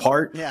 minutes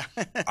apart,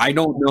 I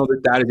don't know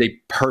that is a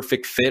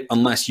perfect fit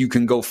unless you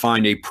can go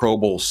find a Pro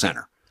Bowl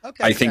center.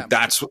 Okay, I think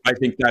that's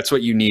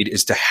what you need,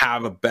 is to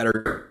have a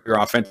better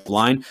offensive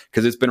line,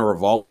 because it's been a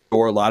revolving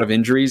door, a lot of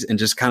injuries, and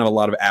just kind of a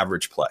lot of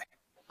average play.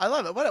 I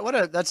love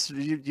it.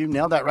 You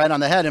nailed that right on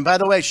the head. And by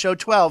the way, show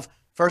 12,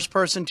 first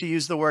person to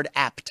use the word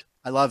apt.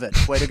 I love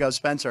it. Way to go,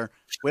 Spencer.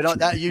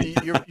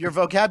 Your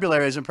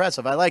vocabulary is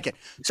impressive. I like it.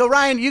 So,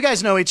 Ryan, you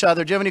guys know each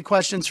other. Do you have any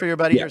questions for your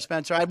buddy here,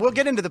 Spencer? We'll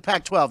get into the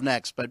Pac-12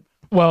 next, but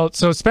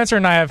so Spencer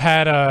and I have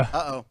had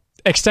a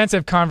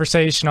extensive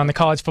conversation on the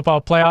college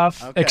football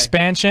playoff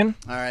expansion.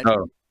 All right.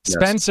 Oh, yes.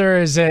 Spencer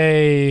is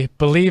a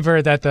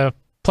believer that the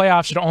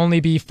playoff should only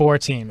be 4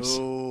 teams.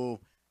 Ooh.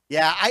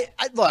 Yeah,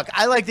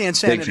 I like the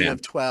insanity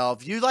of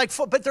 12. You like,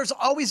 but there's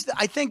always,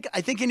 I think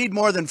you need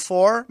more than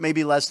 4,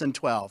 maybe less than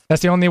 12.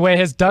 That's the only way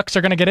his Ducks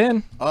are going to get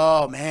in.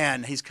 Oh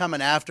man, he's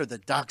coming after the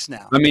Ducks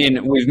now. I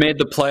mean, we've made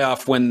the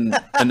playoff in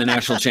the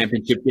national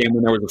championship game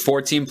when there was a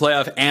 4-team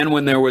playoff, and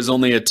when there was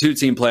only a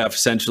 2-team playoff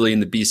essentially in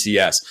the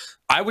BCS.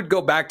 I would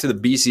go back to the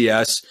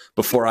BCS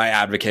before I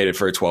advocated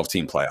for a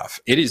 12-team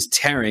playoff. It is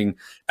tearing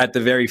at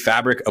the very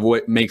fabric of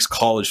what makes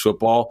college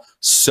football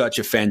such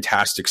a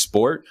fantastic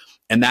sport.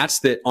 And that's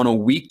that on a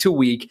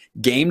week-to-week,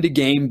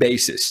 game-to-game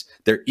basis,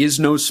 there is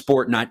no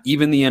sport, not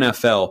even the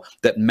NFL,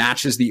 that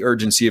matches the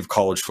urgency of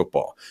college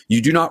football.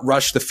 You do not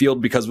rush the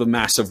field because of a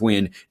massive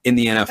win in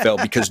the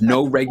NFL, because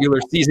no regular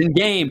season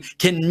game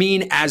can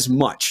mean as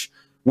much.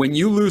 When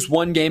you lose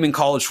one game in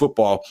college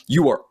football,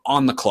 you are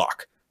on the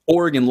clock.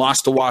 Oregon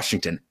lost to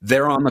Washington.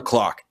 They're on the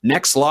clock.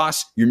 Next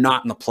loss, you're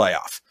not in the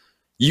playoff.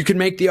 You can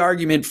make the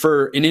argument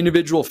for an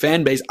individual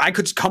fan base. I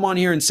could come on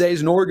here and say,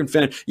 as an Oregon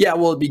fan, yeah,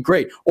 well, it'd be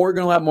great.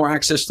 Oregon will have more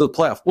access to the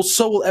playoff. Well,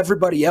 so will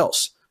everybody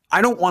else.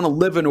 I don't want to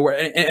live in a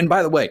way. And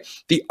by the way,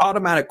 the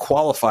automatic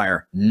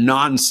qualifier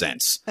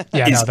nonsense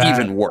is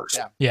even worse.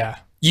 Yeah.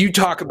 You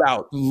talk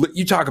about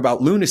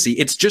lunacy.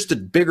 It's just a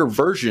bigger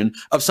version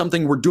of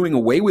something we're doing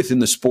away with in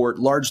the sport,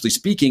 largely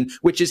speaking,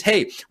 which is,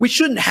 hey, we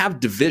shouldn't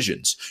have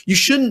divisions. You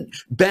shouldn't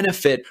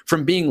benefit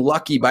from being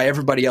lucky by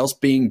everybody else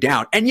being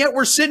down. And yet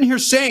we're sitting here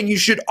saying you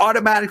should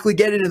automatically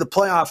get into the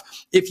playoff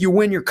if you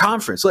win your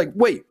conference. Like,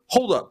 wait,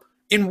 hold up.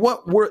 In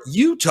what were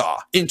Utah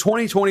in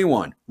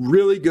 2021,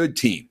 really good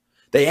team.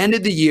 They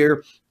ended the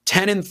year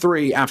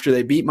 10-3 after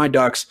they beat my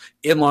Ducks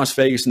in Las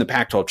Vegas in the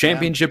Pac-12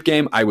 championship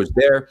game. I was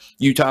there.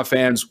 Utah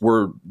fans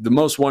were the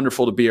most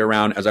wonderful to be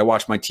around as I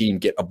watched my team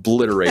get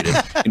obliterated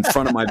in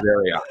front of my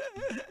very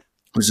eyes. It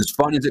was as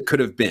fun as it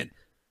could have been.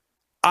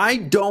 I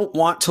don't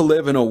want to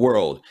live in a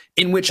world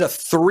in which a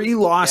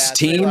three-loss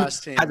team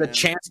has a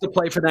chance to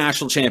play for the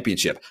national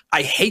championship.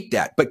 I hate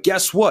that. But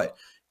guess what?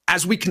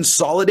 As we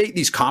consolidate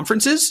these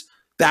conferences,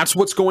 that's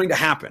what's going to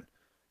happen.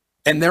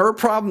 And there are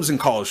problems in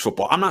college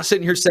football. I'm not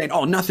sitting here saying,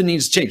 oh, nothing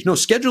needs to change. No,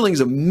 scheduling is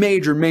a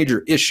major,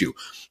 major issue.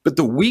 But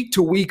the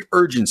week-to-week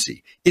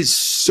urgency is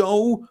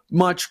so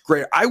much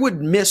greater. I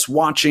would miss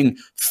watching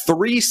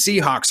 3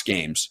 Seahawks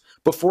games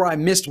before I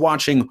missed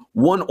watching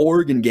 1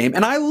 Oregon game.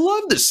 And I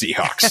love the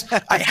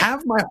Seahawks. I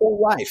have my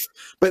whole life.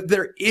 But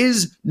there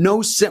is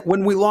no sense.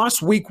 When we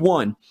lost week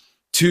 1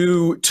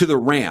 to the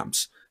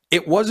Rams,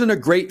 it wasn't a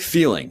great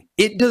feeling.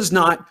 It does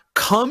not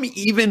come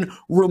even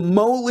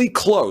remotely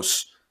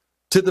close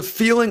to the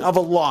feeling of a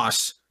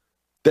loss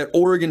that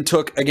Oregon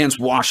took against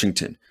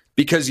Washington,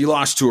 because you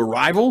lost to a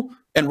rival,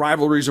 and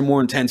rivalries are more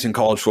intense in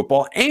college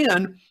football,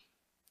 and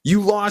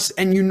you lost,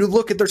 and you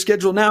look at their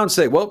schedule now and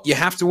say, well, you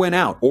have to win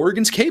out.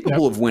 Oregon's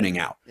capable of winning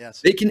out.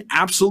 Yes. They can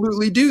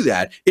absolutely do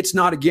that. It's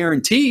not a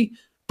guarantee,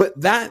 but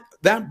that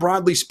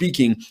broadly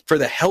speaking, for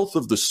the health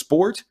of the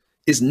sport,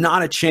 is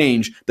not a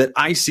change that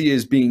I see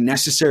as being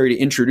necessary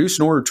to introduce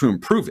in order to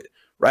improve it.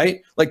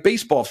 Right? Like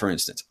baseball, for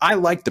instance. I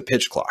like the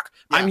pitch clock.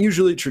 Yeah. I'm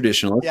usually a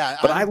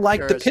traditionalist, but I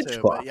like the pitch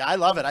clock. Yeah, I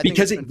love it.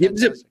 Because it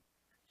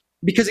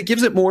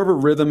gives it more of a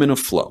rhythm and a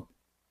flow.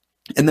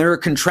 And there are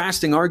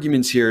contrasting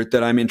arguments here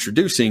that I'm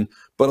introducing,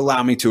 but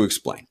allow me to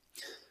explain.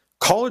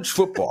 College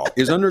football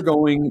is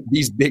undergoing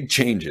these big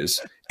changes,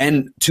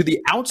 and to the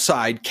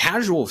outside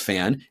casual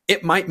fan,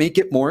 it might make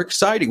it more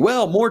exciting.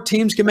 Well, more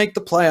teams can make the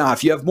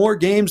playoff. You have more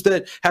games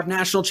that have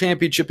national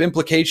championship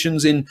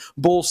implications in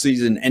bowl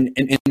season and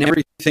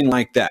everything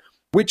like that,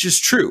 which is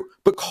true.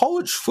 But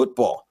college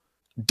football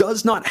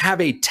does not have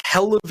a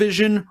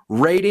television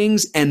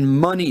ratings and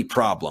money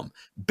problem.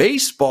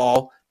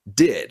 Baseball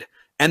did,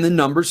 and the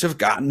numbers have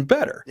gotten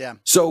better. Yeah.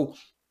 So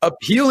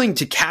appealing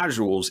to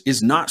casuals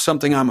is not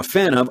something I'm a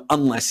fan of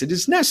unless it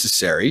is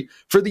necessary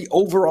for the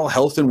overall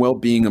health and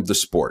well-being of the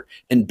sport.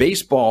 And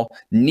baseball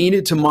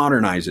needed to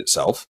modernize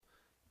itself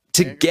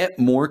to get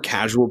more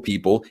casual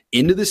people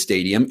into the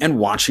stadium and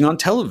watching on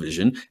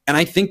television. And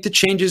I think the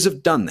changes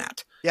have done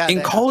that. Yeah,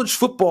 in college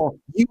football,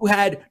 you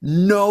had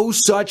no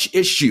such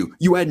issue.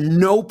 You had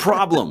no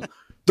problem.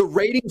 The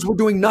ratings were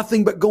doing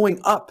nothing but going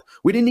up.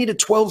 We didn't need a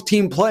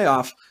 12-team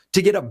playoff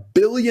to get $1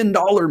 billion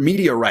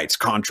media rights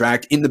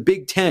contract in the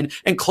Big Ten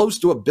and close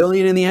to $1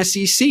 billion in the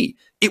SEC.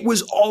 It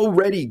was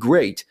already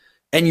great.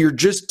 And you're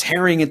just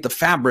tearing at the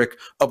fabric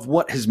of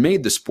what has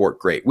made the sport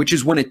great, which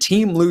is when a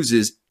team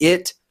loses,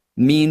 it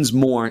means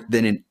more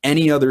than in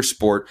any other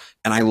sport.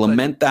 And I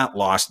lament that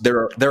loss.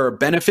 There are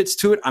benefits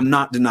to it. I'm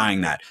not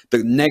denying that.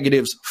 The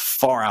negatives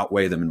far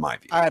outweigh them in my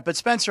view. All right, but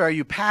Spencer, are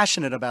you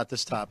passionate about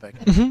this topic?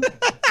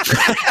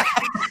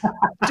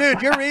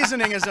 Dude, your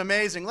reasoning is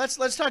amazing. Let's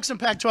talk some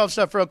Pac-12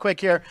 stuff real quick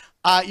here.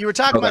 You were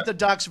talking about the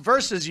Ducks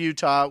versus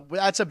Utah.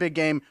 That's a big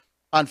game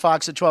on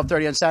Fox at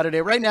 12:30 on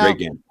Saturday. Right now,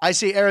 I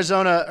see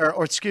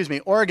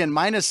Oregon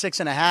minus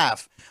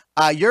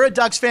 6.5. You're a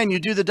Ducks fan. You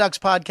do the Ducks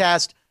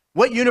podcast.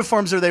 What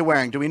uniforms are they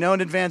wearing? Do we know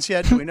in advance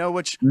yet? Do we know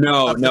which?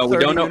 No, we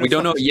don't know. We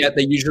don't know yet.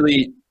 They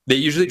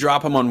usually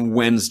drop them on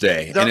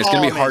Wednesday, and it's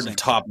going to be hard to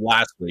top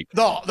last week.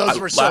 No, those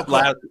were so cool.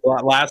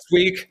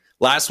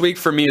 Last week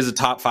for me is a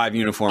top 5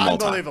 uniform all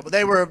time.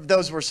 Unbelievable.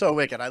 Those were so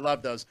wicked. I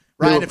love those.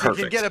 Ryan, if you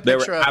could get a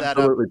picture of that,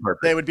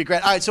 they would be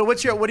great. All right, so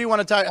what do you want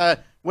to talk?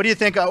 What do you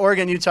think?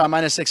 Oregon, Utah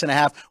minus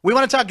 6.5. We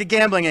want to talk a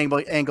gambling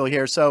angle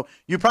here. So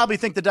you probably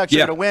think the Ducks are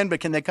going to win, but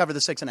can they cover the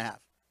 6.5?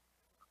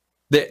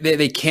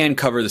 They can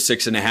cover the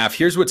 6.5.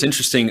 Here's what's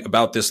interesting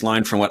about this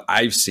line from what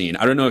I've seen.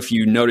 I don't know if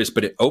you noticed,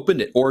 but it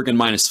opened at Oregon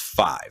minus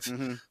 5.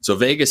 Mm-hmm. So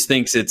Vegas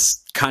thinks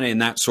it's kind of in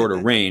that sort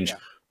of range. Yeah.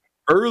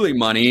 Early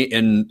money,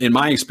 in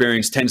my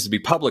experience, tends to be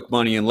public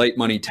money, and late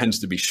money tends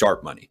to be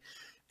sharp money.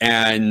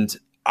 And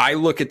I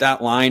look at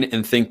that line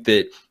and think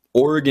that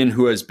Oregon,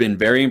 who has been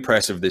very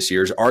impressive this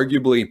year, is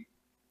arguably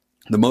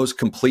the most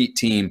complete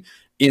team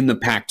in the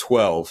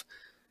Pac-12.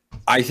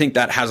 I think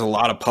that has a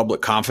lot of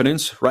public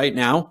confidence right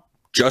now,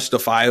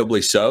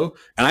 justifiably so.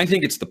 And I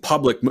think it's the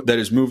public that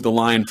has moved the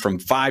line from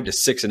 5 to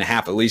 6.5,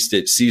 at least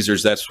at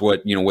Caesars. That's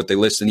what they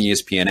list in the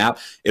ESPN app.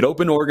 It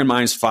opened Oregon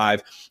minus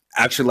 5.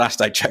 Actually,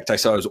 last I checked, I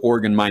saw it was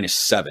Oregon minus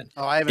 7.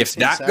 Oh, I haven't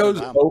seen that 7.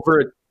 goes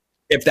over.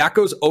 If that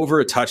goes over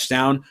a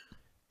touchdown,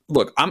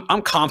 look,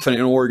 I'm confident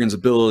in Oregon's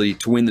ability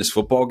to win this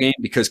football game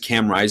because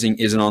Cam Rising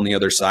isn't on the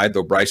other side,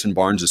 though Bryson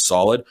Barnes is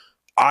solid.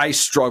 I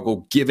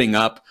struggle giving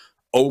up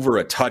over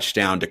a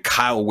touchdown to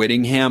Kyle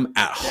Whittingham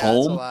at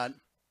home.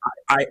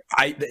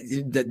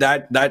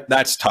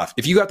 That's tough.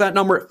 If you got that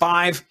number at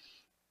 5,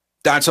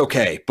 that's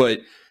okay.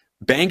 But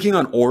banking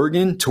on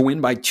Oregon to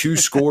win by 2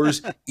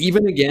 scores,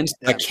 even against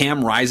a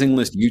Cam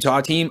Rising-less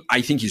Utah team,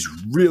 I think is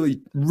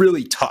really,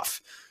 really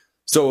tough.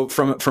 So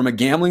from a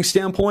gambling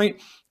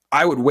standpoint,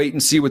 I would wait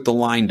and see what the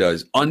line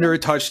does. Under a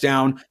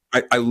touchdown,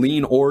 I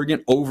lean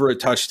Oregon. Over a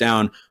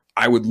touchdown,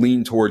 I would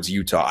lean towards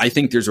Utah. I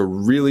think there's a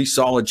really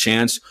solid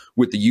chance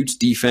with the Utes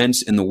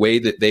defense and the way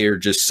that they are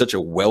just such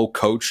a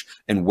well-coached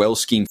and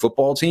well-schemed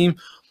football team.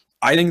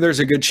 I think there's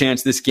a good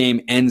chance this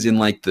game ends in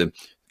like the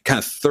kind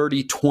of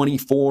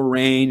 30-24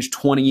 range,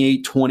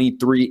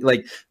 28-23,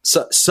 like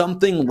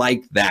something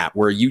like that,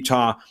 where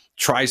Utah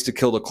tries to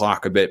kill the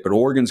clock a bit, but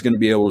Oregon's going to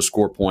be able to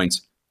score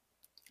points.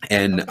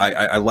 And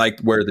I like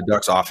where the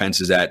Ducks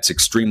offense is at. It's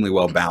extremely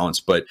well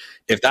balanced. But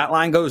if that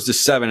line goes to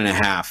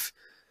 7.5,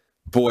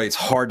 boy, it's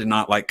hard to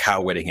not like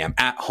Kyle Whittingham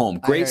at home.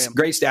 Great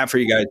stat for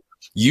you guys.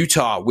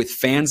 Utah, with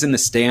fans in the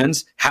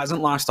stands,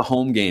 hasn't lost a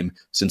home game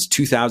since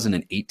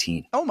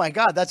 2018. Oh my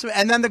God,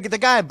 and then the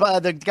guy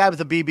with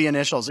the BB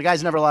initials. The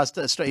guy's never lost.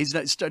 He's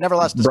never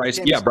lost.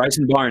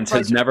 Bryson Barnes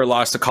has never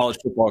lost a college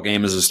football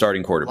game as a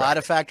starting quarterback. A lot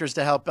of factors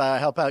to help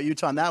out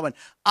Utah on that one.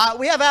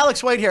 We have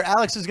Alex Wade here.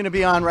 Alex is going to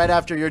be on right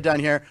after you're done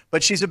here,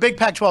 but she's a big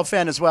Pac-12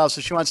 fan as well, so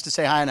she wants to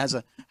say hi and has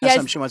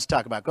something she wants to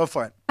talk about. Go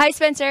for it. Hi,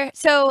 Spencer.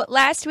 So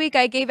last week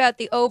I gave out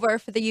the over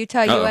for the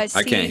Utah USC.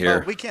 I can't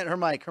hear. We can't.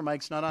 Her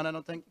mic's not on, I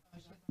don't think.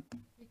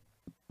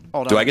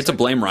 Do I get to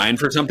blame Ryan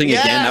for something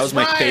again? That was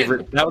my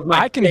favorite. That was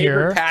my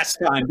favorite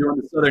pastime during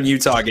the Southern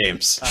Utah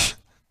games.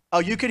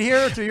 You could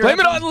hear her through your. Blame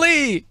it on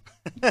Lee.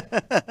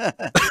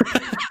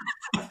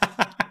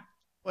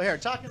 Well, here,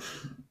 talk.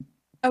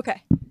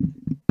 Okay.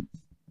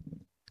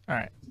 All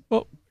right.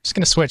 Well, just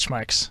gonna switch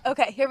mics.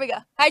 Okay, here we go.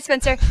 Hi,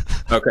 Spencer.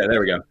 Okay, there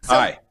we go.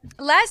 Hi.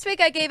 Last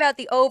week I gave out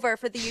the over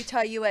for the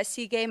Utah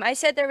USC game. I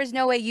said there was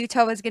no way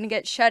Utah was going to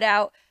get shut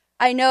out.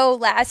 I know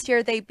last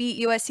year they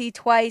beat USC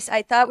twice.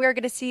 I thought we were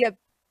going to see a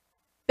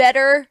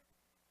better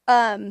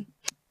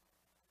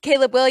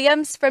Caleb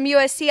Williams from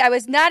USC. I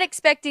was not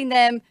expecting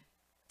them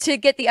to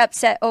get the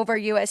upset over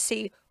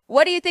USC.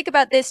 What do you think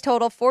about this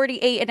total,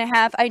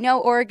 48.5? I know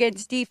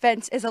Oregon's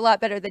defense is a lot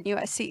better than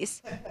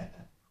USC's.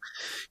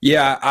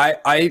 Yeah,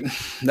 I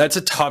that's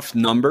a tough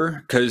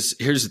number because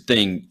here's the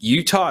thing.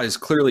 Utah has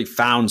clearly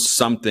found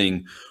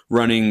something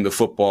running the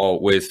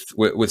football with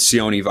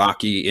Sione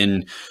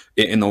Vaki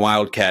in the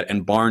Wildcat,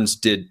 and Barnes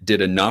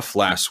did enough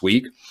last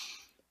week.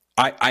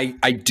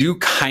 I do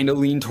kind of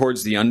lean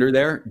towards the under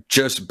there,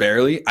 just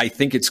barely. I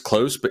think it's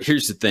close, but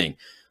here's the thing.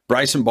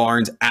 Bryson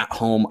Barnes at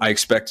home, I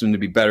expect him to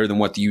be better than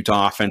what the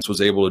Utah offense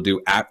was able to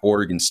do at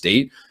Oregon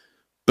State.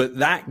 But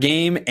that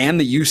game and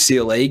the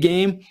UCLA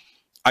game,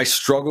 I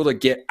struggle to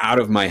get out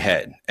of my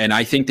head. And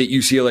I think that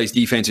UCLA's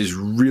defense is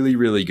really,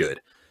 really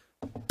good.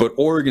 But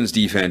Oregon's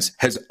defense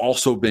has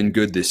also been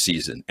good this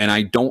season. And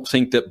I don't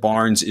think that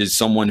Barnes is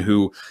someone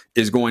who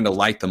is going to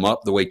light them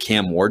up the way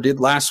Cam Ward did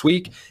last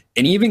week.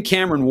 And even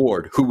Cameron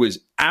Ward, who was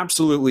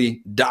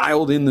absolutely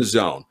dialed in the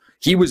zone.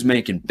 He was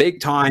making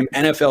big-time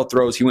NFL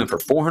throws. He went for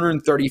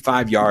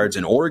 435 yards,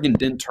 and Oregon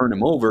didn't turn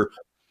him over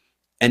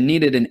and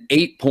needed an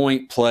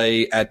 8-point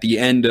play at the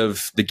end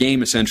of the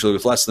game, essentially,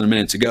 with less than a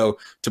minute to go,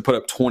 to put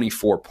up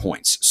 24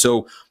 points.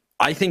 So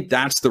I think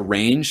that's the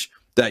range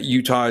that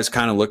Utah is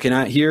kind of looking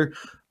at here.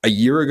 A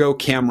year ago,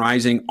 Cam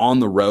Rising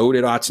on the road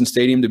at Autzen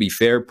Stadium, to be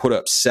fair, put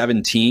up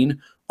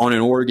 17 on an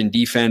Oregon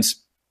defense.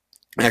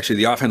 Actually,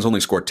 the offense only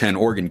scored 10.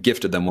 Oregon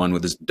gifted them one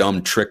with this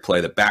dumb trick play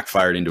that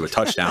backfired into a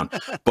touchdown.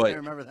 But I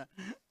remember that.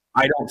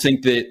 I don't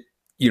think that,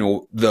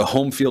 the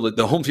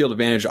home field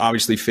advantage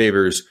obviously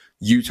favors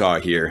Utah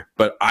here.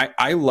 But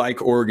I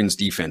like Oregon's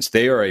defense.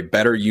 They are a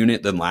better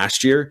unit than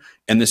last year.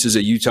 And this is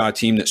a Utah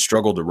team that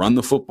struggled to run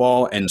the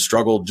football and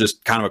struggled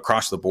just kind of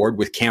across the board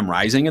with Cam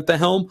Rising at the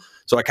helm.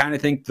 So I kind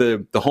of think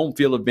the home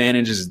field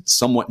advantage is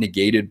somewhat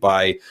negated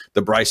by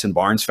the Bryson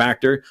Barnes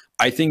factor.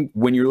 I think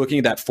when you're looking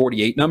at that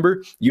 48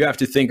 number, you have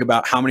to think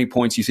about how many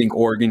points you think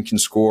Oregon can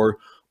score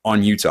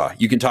on Utah.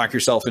 You can talk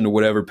yourself into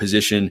whatever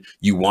position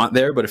you want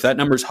there, but if that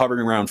number is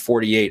hovering around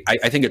 48,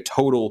 I think a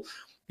total,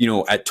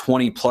 at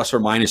 20 plus or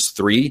minus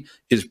 3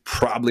 is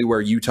probably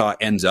where Utah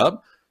ends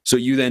up. So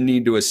you then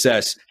need to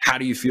assess, how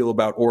do you feel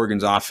about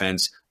Oregon's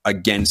offense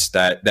against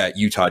that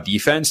Utah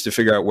defense to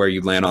figure out where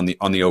you land on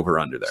the over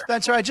under there.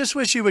 Spencer, I just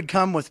wish you would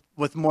come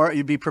with more.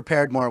 You'd be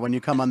prepared more when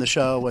you come on the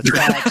show with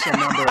facts and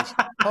numbers.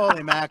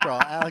 Holy mackerel,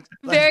 Alex.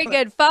 Very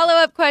good.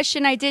 Follow-up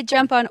question. I did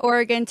jump on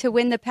Oregon to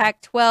win the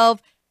Pac-12.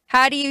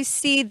 How do you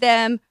see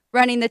them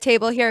running the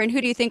table here, and who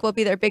do you think will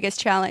be their biggest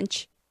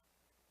challenge?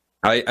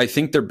 I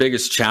think their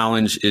biggest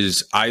challenge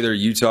is either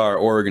Utah or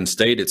Oregon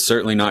State. It's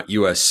certainly not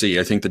USC.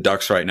 I think the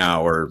Ducks right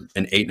now are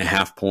an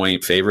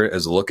 8.5-point favorite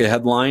as a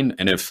look-ahead line.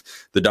 And if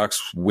the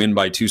Ducks win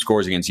by 2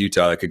 scores against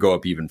Utah, it could go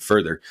up even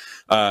further.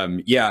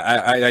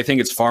 I think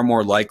it's far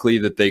more likely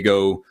that they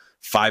go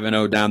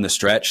 5-0 down the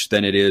stretch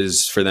than it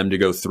is for them to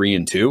go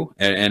 3-2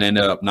 and end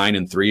up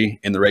 9-3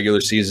 in the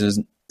regular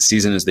season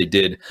season as they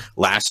did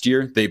last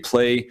year. They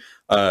play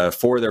 4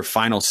 of their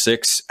final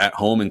 6 at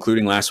home,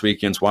 including last week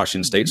against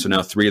Washington State. So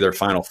now 3 of their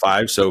final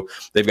 5. So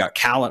they've got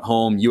Cal at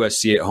home,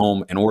 USC at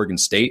home, and Oregon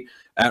State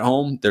at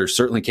home. They're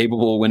certainly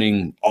capable of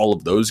winning all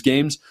of those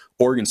games.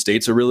 Oregon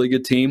State's a really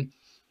good team.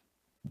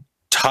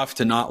 Tough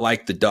to not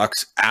like the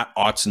Ducks at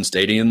Autzen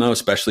Stadium, though,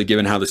 especially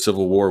given how the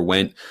Civil War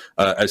went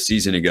a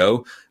season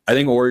ago. I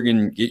think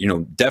Oregon,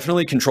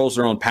 definitely controls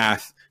their own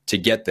path to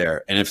get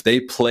there. And if they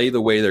play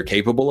the way they're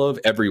capable of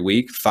every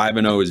week,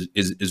 5-0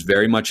 is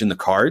very much in the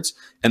cards.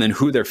 And then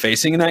who they're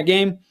facing in that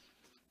game,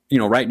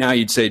 right now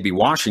you'd say it'd be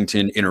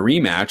Washington in a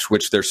rematch,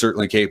 which they're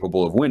certainly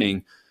capable of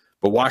winning.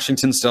 But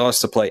Washington still has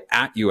to play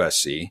at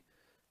USC,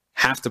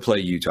 have to play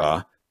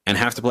Utah, and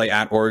have to play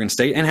at Oregon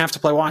State, and have to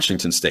play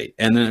Washington State.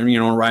 And then,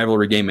 a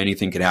rivalry game,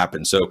 anything could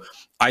happen. So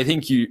I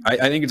think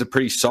it's a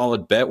pretty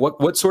solid bet.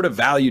 What sort of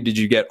value did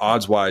you get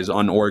odds-wise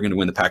on Oregon to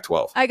win the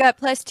Pac-12? I got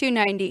plus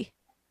 290.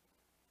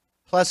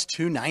 Plus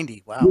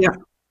 290. Wow. Yeah.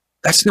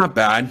 That's not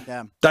bad.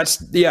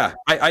 Yeah.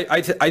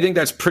 I think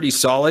that's pretty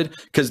solid,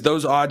 because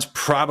those odds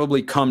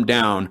probably come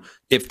down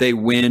if they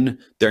win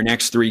their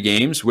next 3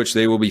 games, which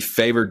they will be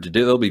favored to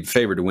do. They'll be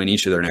favored to win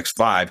each of their next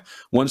 5.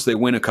 Once they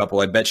win a couple,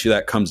 I bet you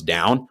that comes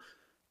down.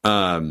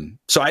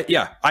 So I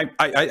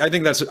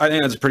think that's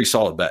a pretty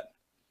solid bet.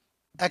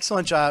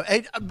 Excellent job.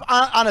 Hey,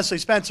 honestly,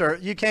 Spencer,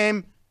 you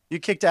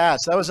kicked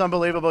ass. That was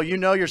unbelievable. You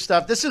know your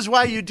stuff. This is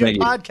why you do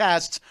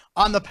podcasts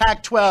on the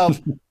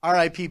Pac-12.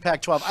 RIP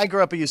Pac-12. I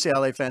grew up a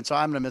UCLA fan, so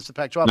I'm going to miss the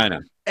Pac-12. I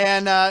know.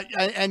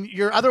 And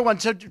your other one.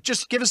 So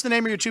just give us the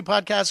name of your 2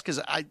 podcasts, because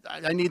I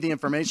need the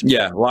information.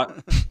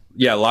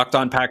 Locked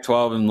On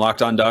Pac-12 and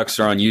Locked On Ducks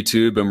are on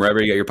YouTube and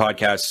wherever you get your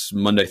podcasts,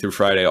 Monday through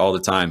Friday, all the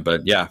time.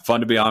 But yeah,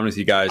 fun to be on with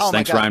you guys.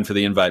 Thanks, Ryan, for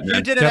the invite, man.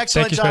 You did an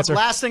excellent job. Spencer.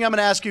 Last thing I'm going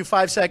to ask you,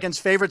 5 seconds.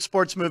 Favorite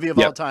sports movie of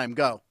all time?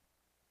 Go.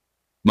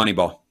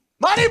 Moneyball.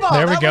 Moneyball.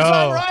 There we that go. Was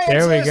on Ryan's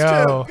there we list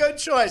go. Too. Good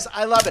choice.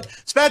 I love it.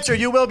 Spencer,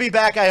 you will be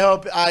back, I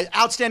hope.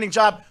 Outstanding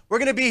job. We're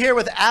going to be here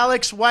with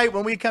Alex White.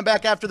 When we come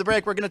back after the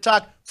break, we're going to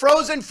talk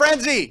Frozen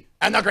Frenzy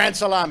and the Grand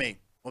Salami.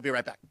 We'll be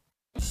right back.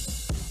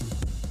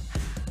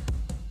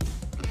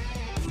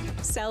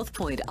 South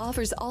Point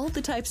offers all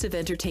the types of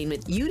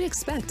entertainment you'd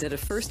expect at a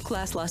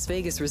first-class Las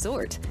Vegas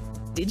resort.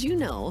 Did you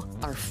know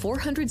our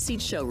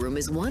 400-seat showroom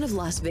is one of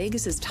Las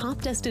Vegas's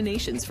top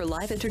destinations for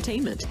live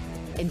entertainment?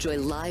 Enjoy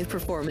live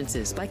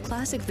performances by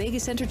classic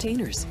Vegas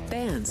entertainers,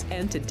 bands,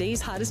 and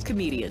today's hottest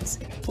comedians,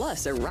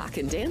 plus a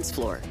rockin' dance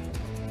floor.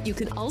 You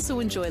can also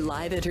enjoy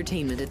live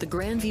entertainment at the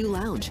Grand View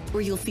Lounge,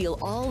 where you'll feel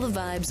all the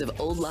vibes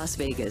of old Las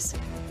Vegas.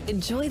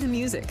 Enjoy the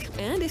music,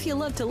 and if you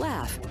love to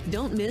laugh,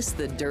 don't miss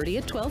The Dirty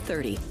at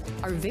 12:30,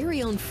 our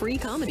very own free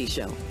comedy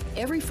show.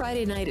 Every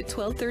Friday night at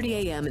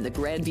 12:30 a.m. in the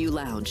Grand View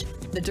Lounge.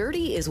 The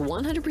Dirty is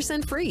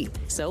 100% free,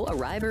 so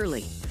arrive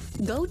early.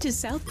 Go to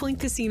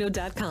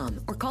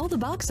southpointcasino.com or call the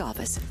box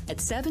office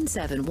at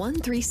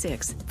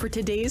 77136 for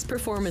today's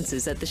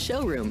performances at the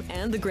showroom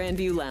and the Grand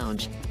View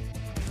Lounge.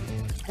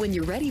 When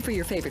you're ready for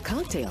your favorite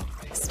cocktail,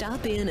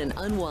 stop in and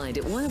unwind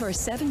at one of our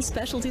 7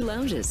 specialty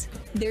lounges.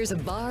 There's a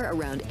bar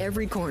around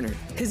every corner,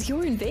 because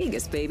you're in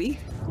Vegas, baby.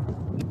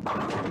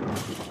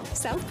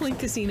 South Point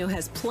Casino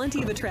has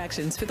plenty of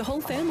attractions for the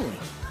whole family.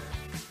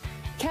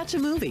 Catch a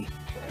movie.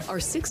 Our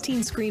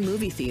 16-screen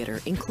movie theater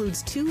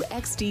includes 2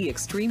 XD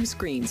Extreme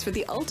screens for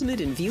the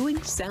ultimate in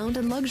viewing, sound,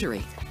 and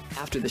luxury.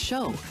 After the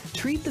show,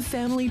 treat the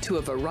family to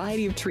a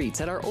variety of treats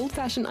at our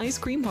old-fashioned ice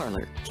cream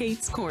parlor,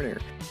 Kate's Corner.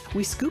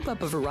 We scoop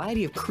up a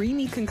variety of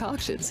creamy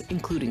concoctions,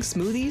 including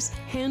smoothies,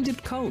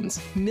 hand-dipped cones,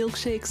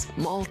 milkshakes,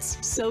 malts,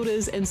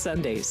 sodas, and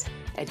sundaes.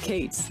 At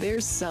Kate's,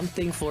 there's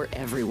something for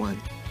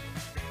everyone.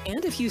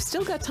 And if you've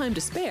still got time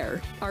to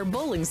spare, our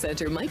bowling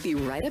center might be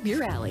right up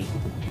your alley.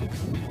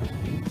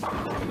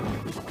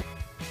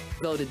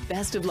 Voted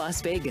Best of Las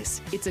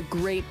Vegas, it's a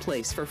great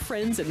place for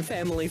friends and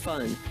family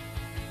fun.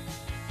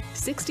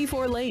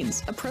 64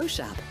 lanes, a pro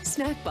shop,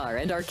 snack bar,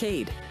 and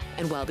arcade.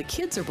 And while the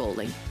kids are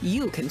bowling,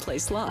 you can play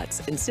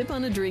slots and sip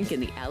on a drink in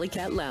the Alley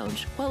Cat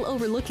Lounge while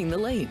overlooking the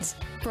lanes.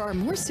 For our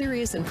more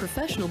serious and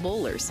professional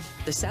bowlers,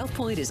 the South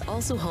Point is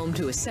also home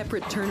to a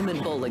separate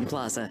tournament bowling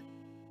plaza.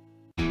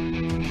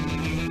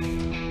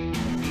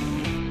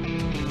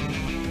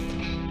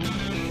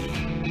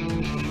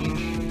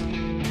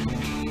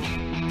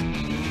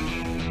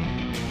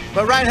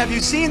 But Ryan, have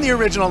you seen the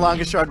original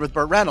Longest Yard with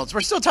Burt Reynolds?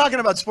 We're still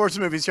talking about sports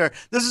movies here.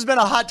 This has been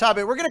a hot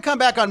topic. We're going to come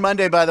back on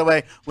Monday, by the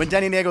way, when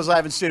Denny Nagel's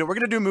live in studio. We're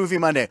going to do Movie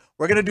Monday.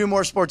 We're going to do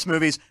more sports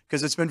movies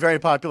because it's been very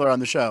popular on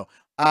the show.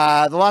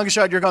 The Longest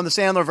Yard, you're going the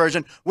Sandler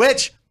version,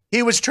 which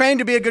he was trained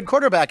to be a good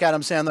quarterback,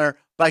 Adam Sandler,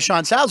 by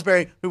Sean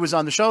Salisbury, who was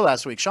on the show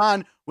last week.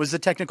 Sean was the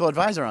technical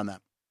advisor on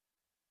that.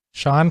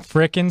 Sean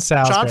frickin'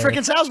 Salisbury. Sean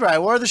frickin' Salisbury. I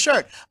wore the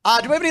shirt.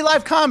 Do we have any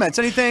live comments?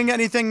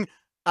 Anything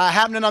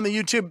happening on the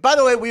YouTube? By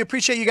the way, we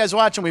appreciate you guys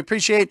watching. We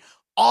appreciate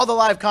all the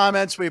live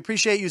comments. We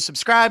appreciate you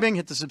subscribing.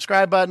 Hit the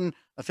subscribe button.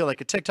 I feel like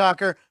a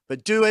TikToker,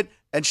 but do it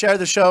and share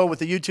the show with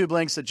the YouTube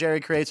links that Jerry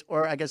creates,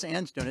 or I guess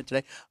Ann's doing it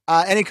today.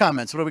 Any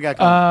comments? What do we got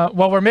going?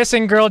 Well, we're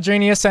missing Girl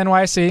Genius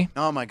NYC.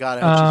 Oh my God.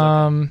 I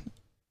hope she's okay.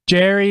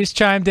 Jerry's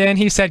chimed in.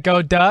 He said,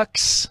 "Go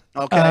Ducks."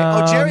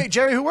 Okay.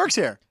 Jerry, who works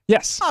here?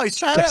 Yes. Oh, he's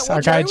trying yes, to. Well,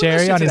 our guy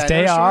Jerry on his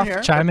day off,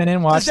 chiming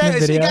in, watching the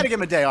video. You got to give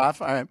him a day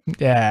off. All right.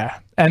 Yeah,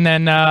 and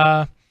then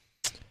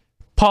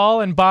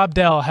Paul and Bob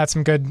Dell had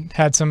some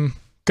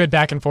good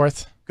back and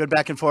forth. Good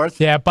back and forth.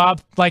 Yeah,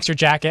 Bob likes your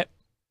jacket.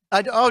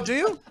 Do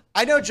you?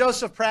 I know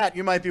Joseph Pratt,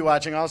 you might be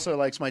watching, also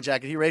likes my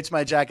jacket. He rates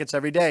my jackets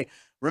every day.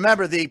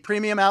 Remember, the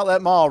Premium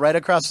Outlet Mall right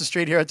across the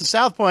street here at the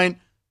South Point,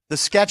 the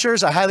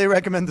Skechers, I highly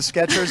recommend the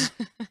Skechers.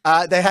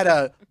 They had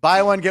a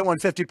buy one, get one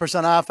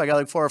 50% off. I got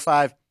like 4 or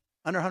 5,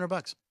 under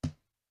 $100.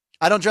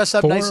 I don't dress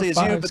up nicely as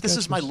you, but this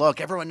is my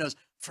look. Everyone knows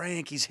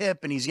Frank, he's hip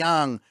and he's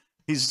young.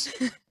 He's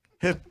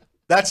hip.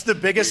 That's the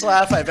biggest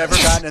laugh I've ever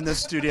gotten in this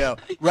studio.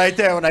 Right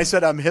there when I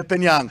said I'm hip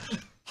and young.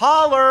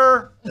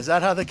 Holler! Is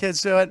that how the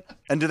kids do it?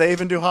 And do they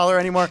even do holler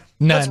anymore?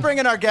 None. Let's bring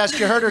in our guest.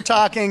 You heard her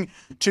talking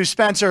to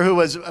Spencer, who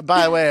was,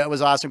 by the way, it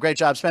was awesome. Great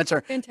job,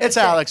 Spencer. Fantastic. It's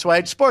Alex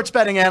White, sports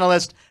betting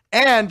analyst,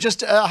 and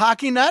just a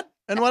hockey nut.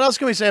 And what else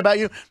can we say about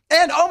you?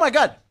 And, oh, my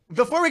God,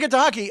 before we get to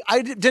hockey,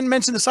 I didn't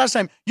mention this last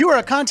time. You were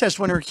a contest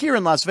winner here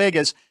in Las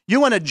Vegas. You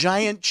won a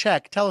giant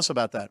check. Tell us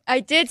about that. I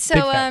did. So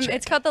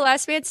it's called the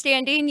Last Man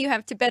Standing. You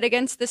have to bet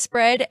against the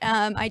spread.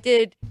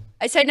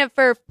 I signed up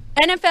for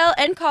NFL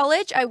and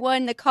college. I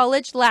won the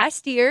college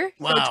last year,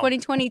 so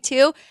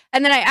 2022.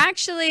 And then I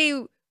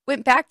actually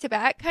went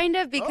back-to-back, kind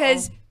of,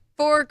 because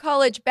for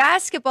college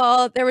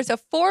basketball, there was a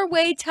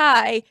 4-way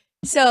tie.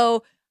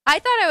 So I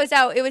thought I was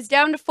out. It was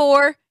down to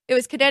 4. It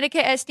was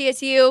Connecticut,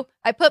 SDSU.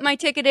 I put my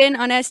ticket in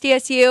on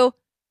SDSU.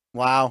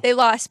 Wow. They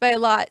lost by a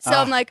lot. So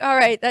I'm like, all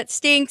right, that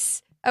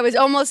stinks. I was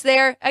almost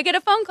there. I get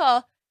a phone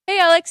call. Hey,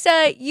 Alex,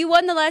 you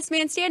won the Last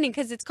Man Standing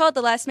because it's called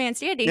the Last Man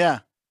Standing. Yeah.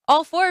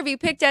 All 4 of you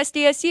picked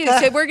SDSU,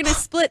 so we're going to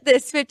split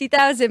this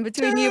 $50,000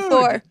 between you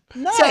 4.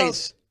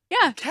 Nice. So,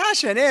 yeah.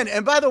 Cash it in.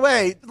 And by the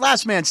way,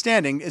 Last Man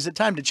Standing, is it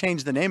time to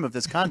change the name of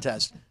this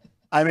contest?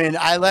 I mean,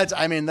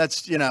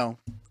 that's,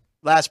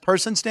 last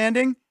person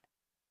standing.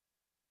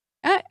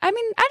 I don't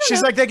know.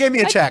 She's like, they gave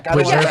me a check. I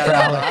don't want Reserved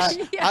that. for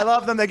Alex. I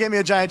love them. They gave me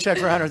a giant check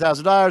for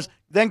 $100,000.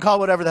 Then call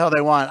whatever the hell they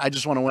want. I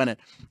just want to win it.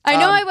 I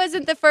know I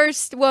wasn't the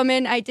first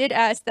woman. I did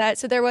ask that.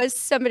 So there was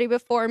somebody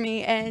before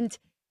me. And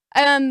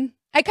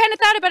I kind of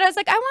thought about it. I was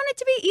like, I want it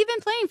to be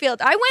even playing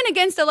field. I went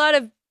against a lot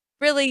of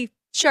really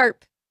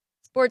sharp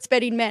sports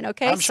betting men,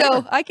 okay? I'm sure.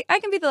 So I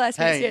can be the last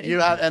man standing. You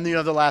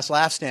have the last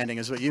laugh standing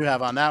is what you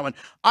have on that one.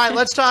 All right,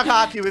 let's talk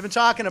hockey. We've been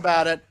talking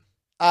about it.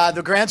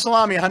 The Grand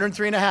Salami,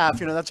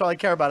 103.5. That's all I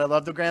care about. I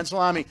love the Grand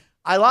Salami.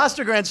 I lost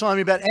a Grand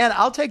Salami bet, and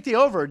I'll take the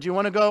over. Do you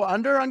want to go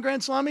under on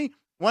Grand Salami?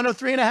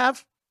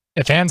 103.5?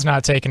 If Anne's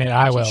not taking it,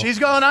 I will. She's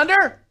going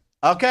under?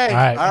 Okay. All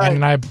right. Anne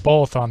and I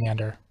both on the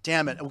under.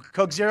 Damn it.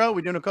 Coke Zero?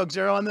 We doing a Coke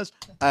Zero on this?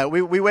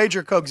 We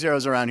wager Coke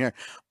Zeros around here.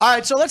 All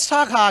right, so let's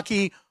talk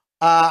hockey.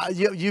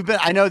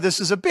 I know this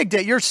is a big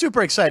day. You're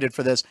super excited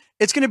for this.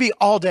 It's going to be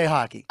all day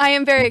hockey. I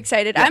am very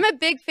excited. Yeah. I'm a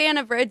big fan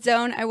of Red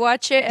Zone. I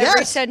watch it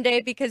every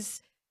Sunday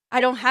because I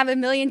don't have a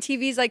million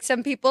TVs like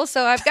some people.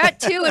 So I've got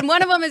 2, and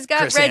one of them has got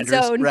Chris Red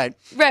Andrews. Zone.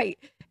 Right.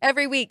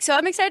 Every week. So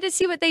I'm excited to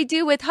see what they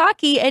do with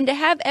hockey and to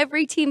have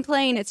every team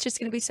playing. It's just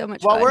going to be so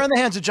much fun. Well, we're in the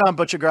hands of John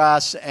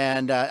Butchergrass,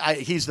 and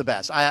he's the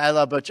best. I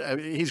love Butch.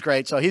 He's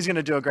great. So he's going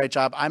to do a great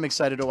job. I'm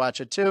excited to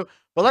watch it too.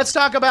 But let's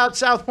talk about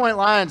South Point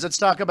Lions. Let's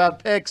talk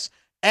about picks.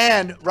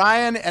 And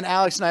Ryan and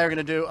Alex and I are going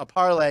to do a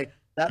parlay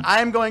that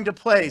I'm going to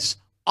place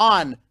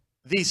on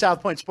the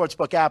South Point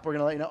Sportsbook app. We're going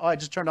to let you know. Oh, I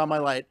just turned on my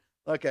light.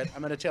 Look at,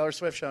 I'm in a Taylor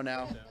Swift show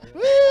now.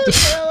 Woo,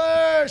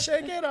 Taylor,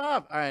 shake it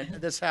off. All right,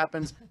 this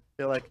happens.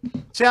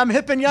 See, I'm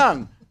hip and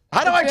young.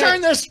 How do I turn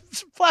this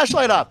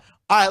flashlight off?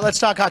 All right, let's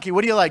talk hockey.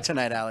 What do you like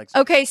tonight, Alex?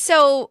 Okay,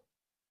 so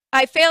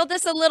I failed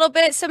this a little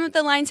bit. Some of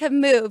the lines have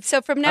moved.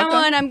 So from now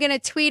on, I'm going to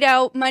tweet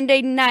out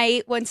Monday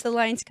night once the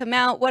lines come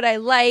out what I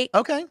like.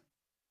 Okay.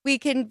 We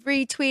can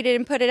retweet it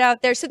and put it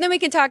out there. So then we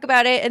can talk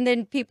about it, and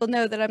then people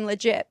know that I'm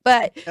legit.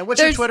 And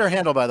what's your Twitter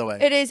handle, by the way?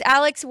 It is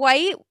Alex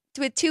White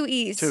with 2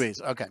 E's. 2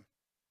 E's, okay.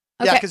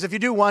 Yeah, because if you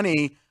do 1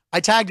 E, I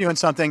tagged you in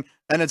something,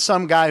 and it's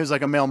some guy who's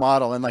like a male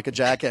model in like a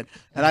jacket.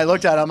 And I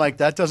looked at it, I'm like,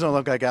 that doesn't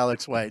look like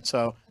Alex White.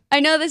 So I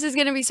know this is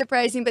going to be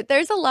surprising, but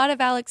there's a lot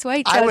of Alex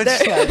Whites out there.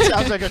 Say it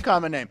sounds like a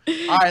common name.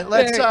 All right,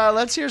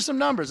 let's hear some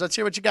numbers. Let's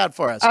hear what you got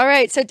for us. All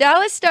right, so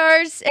Dallas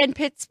Stars and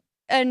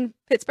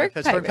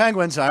Pittsburgh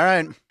Penguins. All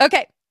right.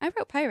 Okay, I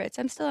wrote Pirates.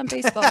 I'm still on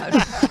baseball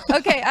mode.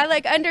 Okay, I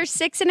like under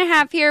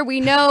 6.5 here. We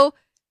know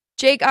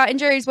Jake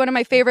Ottinger is one of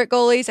my favorite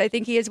goalies. I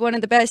think he is one of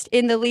the best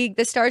in the league.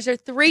 The Stars are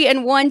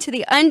 3-1 to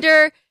the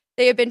under.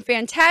 They have been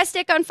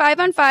fantastic on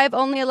 5-on-5,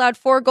 only allowed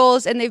 4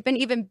 goals, and they've been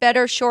even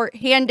better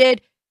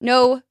shorthanded.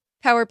 No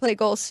power play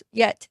goals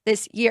yet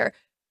this year.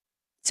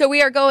 So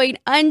we are going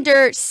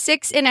under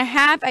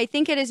 6.5. I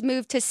think it has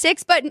moved to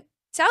 6, but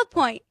South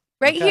Point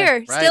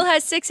here still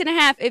has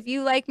 6.5. If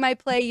you like my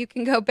play, you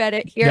can go bet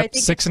it here. Yep, I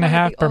think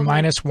 6.5 for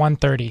minus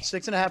 130.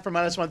 6.5 for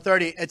minus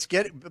 130. It's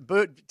get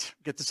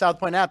the South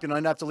Point app. You don't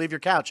even have to leave your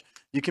couch.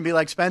 You can be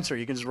like Spencer.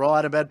 You can just roll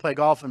out of bed, play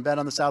golf, and bet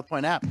on the South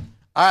Point app.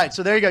 All right,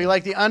 so there you go. You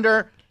like the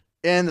under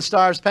in the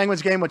Stars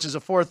Penguins game, which is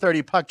a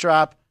 4:30 puck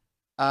drop.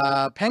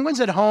 Penguins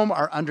at home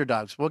are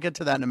underdogs. We'll get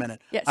to that in a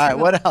minute. Yes, All right,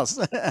 what else?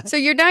 So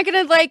you're not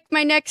going to like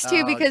my next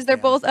two because they're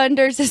both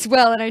unders as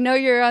well. And I know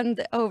you're on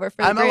the over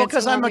for the grand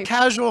because I'm a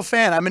casual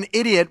fan. I'm an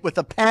idiot with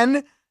a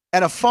pen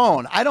and a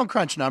phone. I don't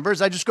crunch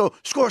numbers. I just go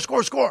score,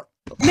 score, score.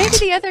 Maybe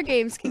the other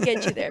games can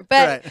get you there.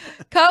 But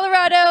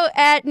Colorado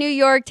at New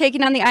York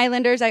taking on the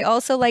Islanders. I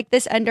also like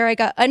this under. I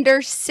got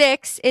under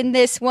 6 in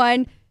this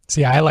one.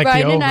 See, I like Ryan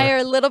the over. and I are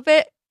a little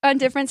bit on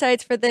different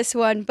sides for this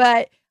one.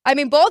 But, I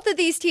mean, both of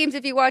these teams,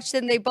 if you watch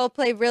them, they both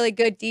play really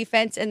good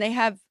defense, and they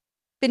have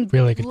been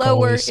really good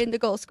lower goalies. in the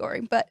goal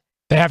scoring. But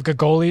they have good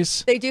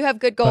goalies. They do have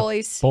good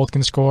goalies. Both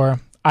can score.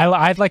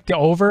 I'd like the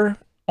over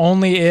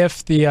only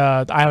if the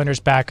Islanders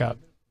back up.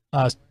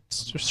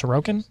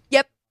 Sorokin?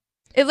 Yep.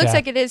 It looks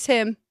like it is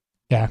him.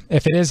 Yeah,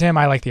 if it is him,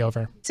 I like the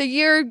over. So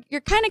you're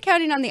kind of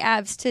counting on the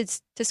Avs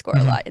to score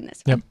a lot in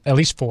this one. Yep, at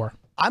least 4.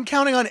 I'm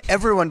counting on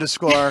everyone to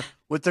score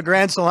with the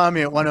grand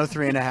salami at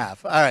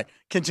 103.5. All right,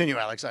 continue,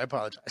 Alex. I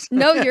apologize.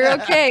 No, you're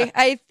okay.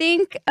 I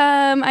think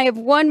I have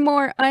one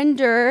more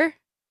under.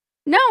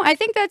 No, I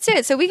think that's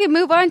it. So we can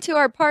move on to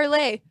our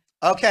parlay.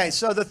 Okay,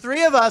 so the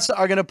three of us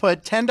are going to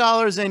put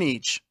 $10 in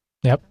each.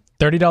 Yep,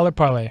 $30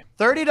 parlay.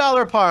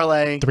 $30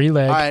 parlay. 3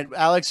 leg. All right,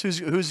 Alex,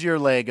 who's your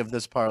leg of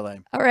this parlay?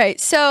 All right,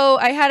 so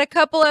I had a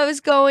couple I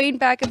was going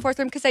back and forth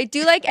from because I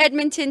do like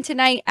Edmonton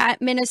tonight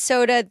at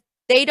Minnesota.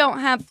 They don't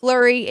have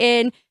Fleury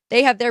in.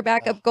 They have their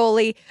backup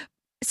goalie.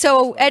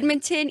 So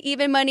Edmonton,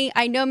 even money.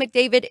 I know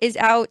McDavid is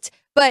out,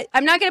 but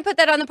I'm not going to put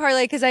that on the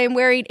parlay because I am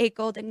wearing a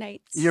Golden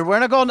Knights. You're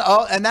wearing a golden.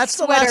 Oh, and that's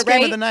the Sweater, last game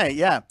right? of the night.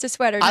 Yeah, It's a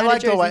sweater. I not like a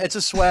jersey. the white. It's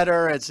a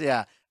sweater.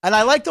 And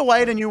I like the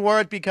white, and you wore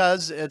it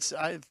because it's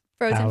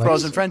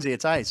Frozen Frenzy.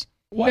 It's ice.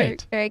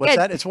 White. Very What's good.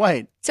 that? It's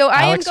white. So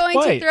I am Alex going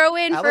White. to throw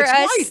in Alex for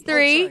us White.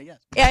 three. Oh, sorry, yes.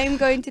 I am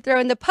going to throw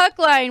in the puck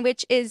line,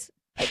 which is,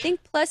 I think,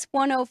 plus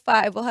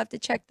 105. We'll have to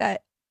check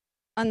that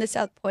on the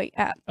South Point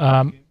app.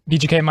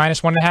 BGK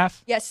minus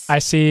 1.5. Yes. I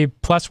see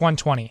plus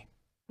 120.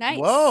 Nice.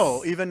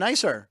 Whoa, even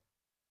nicer.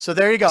 So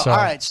there you go. So- All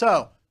right.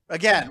 So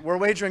again, we're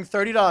wagering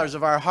 $30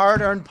 of our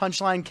hard-earned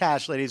punchline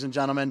cash, ladies and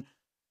gentlemen.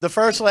 The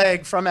first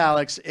leg from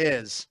Alex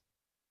is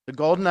the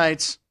Golden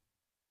Knights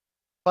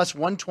plus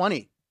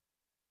 120.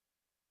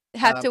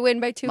 Have to win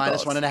by 2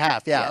 Minus goals. 1.5.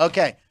 Yeah. Yeah.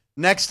 Okay.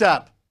 Next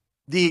up,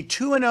 the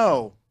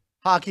 2-0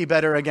 hockey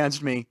better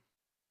against me.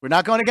 We're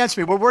not going against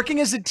me. We're working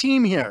as a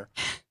team here.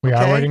 We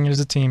Okay. are working as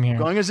a team here.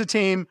 Going as a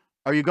team.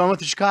 Are you going with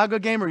the Chicago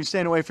game or are you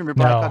staying away from your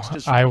No,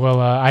 Blackhawks? I will.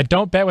 I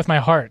don't bet with my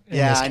heart. In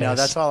Yeah, this I know. case.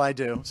 That's all I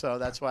do. So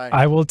that's why.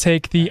 I will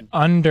take the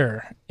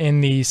under in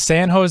the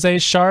San Jose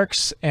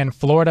Sharks and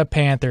Florida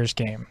Panthers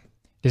game.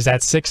 Is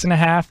that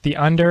 6.5? The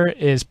under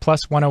is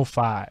plus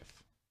 105.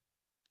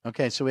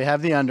 Okay, so we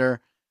have the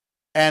under.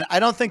 And I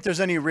don't think there's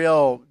any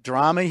real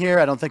drama here.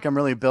 I don't think I'm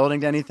really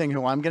building to anything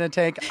who I'm going to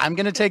take. I'm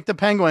going to take the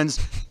Penguins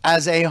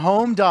as a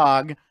home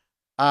dog.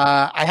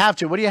 I have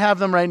to. What do you have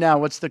them right now?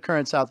 What's the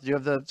current South? Do you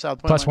have the South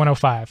Point? Plus line?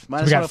 105.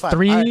 Minus We got 105.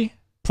 3 All right.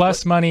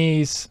 plus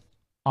monies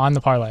on the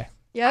parlay.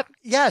 Yep.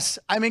 Yes.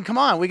 I mean, come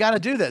on. We got to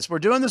do this. We're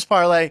doing this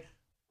parlay.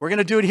 We're going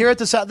to do it here at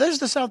the South. There's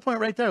the South Point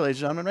right there, ladies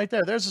and gentlemen, right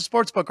there. There's the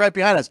sports book right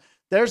behind us.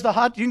 There's the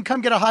you can come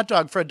get a hot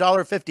dog for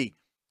 $1.50.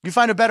 You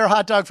find a better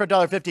hot dog for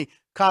 $1.50.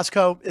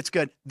 Costco, it's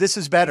good. This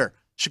is better.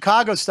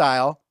 Chicago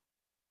style,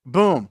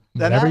 boom.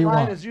 Then Whatever that you line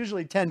want. is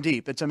usually 10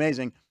 deep. It's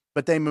amazing,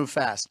 but they move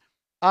fast.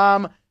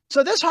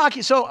 So this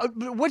hockey,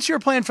 what's your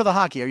plan for the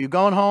hockey? Are you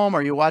going home?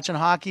 Are you watching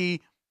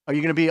hockey? Are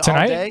you going to be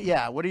Tonight? all day?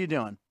 Yeah, what are you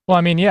doing? Well,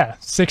 I mean, yeah,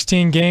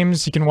 16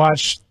 games. You can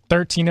watch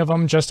 13 of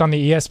them just on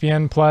the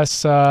ESPN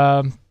Plus,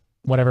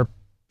 whatever,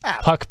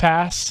 Puck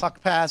Pass.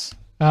 Puck pass.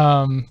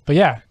 But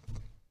yeah,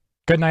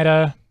 good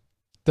night,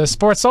 the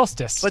sports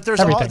solstice. But there's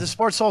everything. the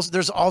sports solstice.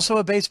 There's also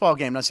a baseball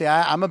game. Now, see,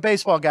 I'm a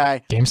baseball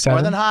guy. Game 7.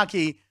 More than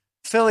hockey.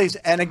 Phillies,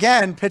 and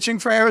again, pitching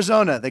for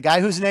Arizona, the guy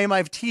whose name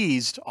I've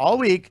teased all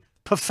week,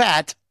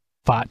 Pafat.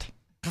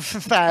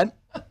 Pafat.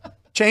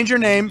 Change your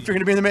name if you're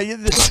going to be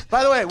in the.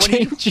 By the way, when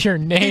Change your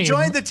name. he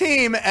joined the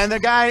team, and the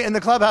guy in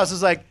the clubhouse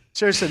is like,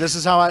 seriously, this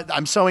is how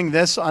I'm sewing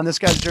this on this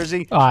guy's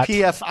jersey.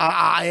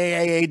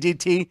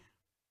 PFAAADT.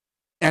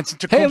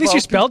 Hey, at least you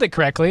spelled it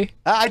correctly.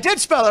 I did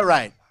spell it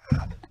right.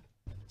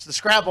 It's the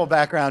Scrabble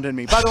background in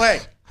me. By the way,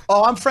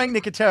 I'm Frank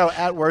Nicotero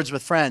at Words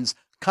with Friends.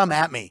 Come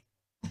at me.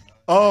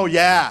 Oh,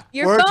 yeah.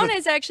 Your phone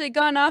has actually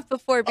gone off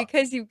before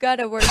because you've got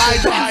a word.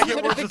 I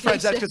get Words with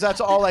Friends because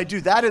that's all I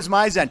do. That is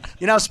my zen.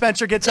 You know,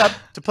 Spencer gets up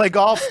to play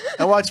golf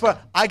and watch sport.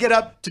 I get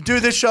up to do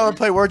this show and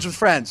play Words with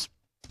Friends.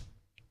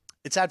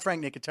 It's at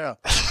Frank Nicotero.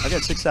 I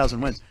got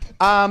 6,000 wins.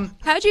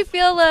 How'd you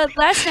feel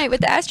last night with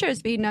the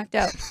Astros being knocked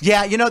out?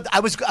 Yeah, you know, I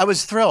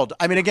was thrilled.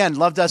 I mean, again,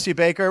 love Dusty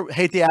Baker,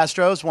 hate the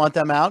Astros, want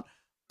them out.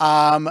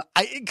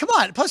 Come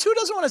on. Plus, who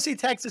doesn't want to see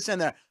Texas in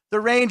there? The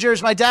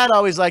Rangers. My dad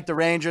always liked the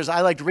Rangers. I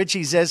liked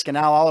Richie Zisk and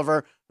Al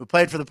Oliver, who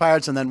played for the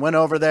Pirates and then went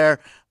over there.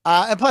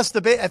 And plus,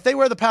 if they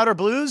wear the powder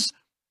blues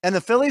and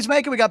the Phillies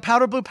make it, we got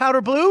powder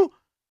blue,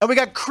 and we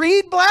got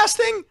Creed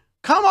blasting.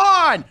 Come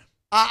on.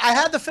 I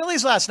had the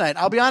Phillies last night.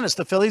 I'll be honest.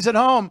 The Phillies at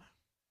home.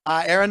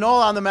 Aaron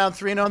Nola on the mound,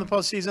 3-0 in the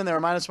postseason. They were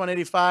minus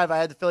 185. I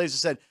had the Phillies. I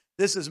said,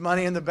 This is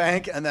Money in the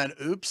Bank. And then,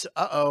 oops,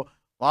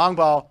 long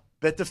ball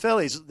bit the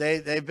Phillies.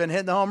 They've been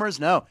hitting the homers.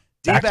 No,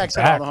 D-backs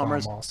hit all the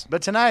homers.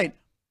 But tonight,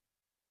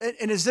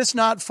 and is this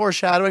not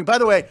foreshadowing? By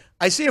the way,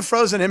 I see a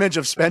frozen image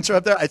of Spencer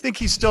up there. I think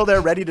he's still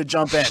there ready to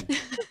jump in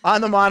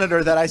on the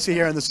monitor that I see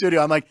here in the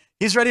studio. I'm like,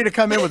 he's ready to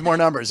come in with more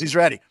numbers. He's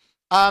ready.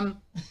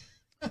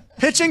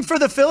 Pitching for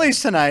the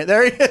Phillies tonight.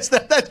 There he is.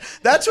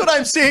 That's what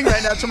I'm seeing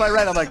right now to my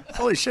right. I'm like,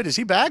 holy shit, is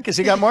he back? Has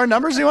he got more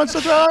numbers he wants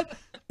to throw out?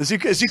 Is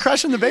he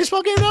crushing the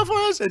baseball game now for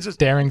us? It's just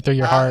staring through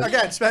your heart.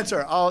 Again,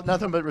 Spencer,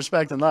 nothing but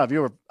respect and love.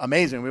 You were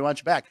amazing. We want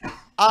you back.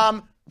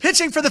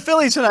 Pitching for the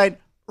Phillies tonight,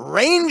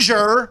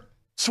 Ranger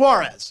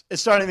Suarez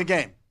is starting the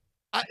game.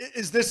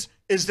 Is this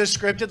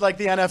scripted like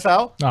the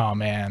NFL? Oh,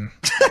 man.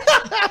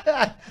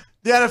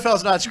 The NFL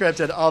is not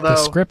scripted, although the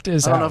script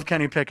is I don't know out. if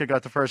Kenny Pickett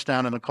got the first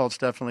down and the Colts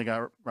definitely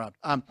got robbed.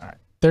 All right.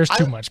 There's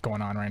too much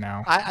going on right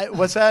now.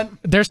 What's that?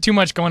 There's too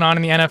much going on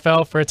in the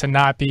NFL for it to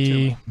not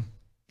be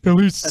at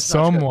least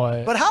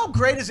somewhat. But how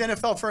great is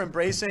NFL for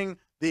embracing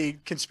the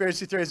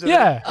conspiracy theories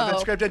that have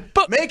been scripted?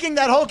 But making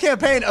that whole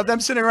campaign of them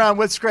sitting around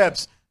with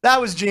scripts.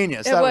 That was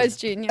genius. It was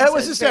genius. It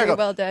was hysterical.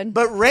 Very well done.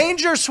 But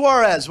Ranger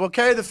Suarez will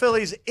carry the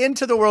Phillies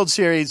into the World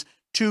Series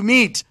to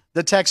meet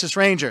the Texas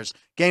Rangers.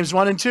 Games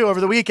 1 and 2 over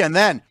the weekend.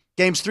 Then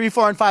games 3,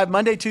 4, and 5,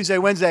 Monday, Tuesday,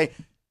 Wednesday.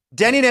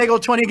 Denny Nagel,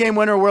 20-game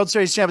winner, World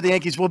Series champ of the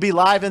Yankees, will be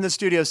live in the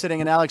studio sitting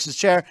in Alex's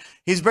chair.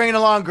 He's bringing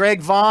along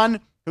Greg Vaughn,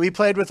 who he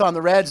played with on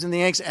the Reds and the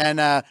Yanks,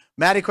 and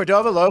Matty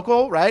Cordova,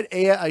 local, right?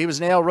 He was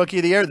an AL Rookie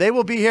of the Year. They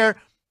will be here.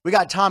 We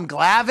got Tom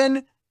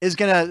Glavine is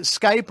going to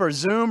Skype or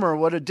Zoom or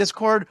what a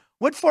Discord.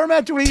 What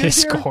format do we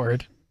use here?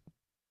 Discord.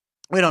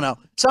 We don't know.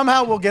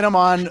 Somehow we'll get him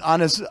on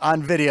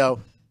video.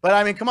 But,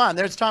 I mean, come on.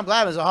 There's Tom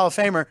Glavine as a Hall of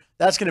Famer.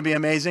 That's going to be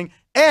amazing.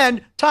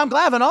 And Tom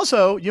Glavine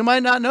also, you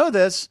might not know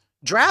this,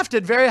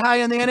 drafted very high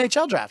in the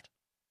NHL draft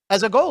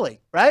as a goalie,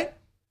 right?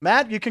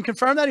 Matt, you can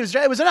confirm that?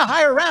 It was in a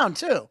higher round,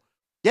 too.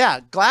 Yeah,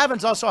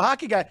 Glavine's also a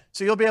hockey guy,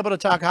 so you'll be able to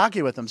talk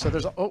hockey with him. So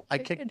there's I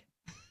kicked.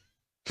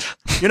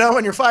 You know,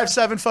 when you're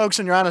 5'7", folks,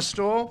 and you're on a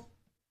stool,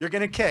 you're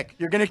going to kick.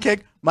 You're going to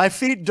kick. My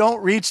feet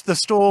don't reach the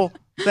stool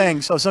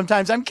thing, so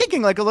sometimes I'm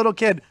kicking like a little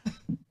kid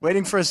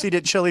waiting for a seat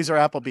at Chili's or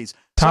Applebee's.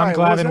 Tom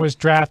Glavine was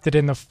drafted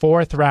in the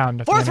 4th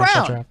round of the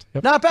NHL draft.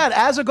 Yep. Not bad.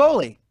 As a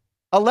goalie.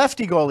 A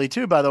lefty goalie,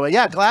 too, by the way.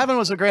 Yeah, Glavine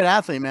was a great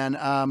athlete, man.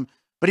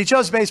 But he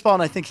chose baseball,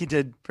 and I think he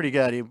did pretty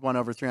good. He won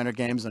over 300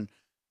 games, and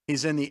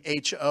he's in the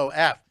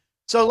HOF.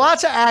 So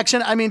lots of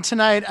action. I mean,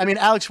 tonight,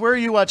 Alex, where are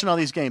you watching all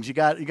these games?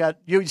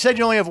 You said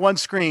you only have one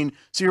screen,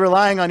 so you're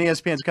relying on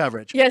ESPN's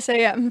coverage. Yes, I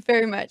am,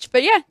 very much.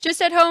 But yeah,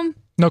 just at home.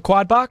 No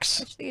quad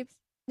box?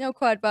 No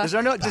quad box.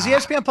 Does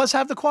ESPN Plus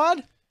have the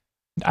quad?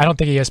 I don't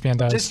think ESPN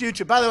does. Just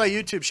YouTube. By the way,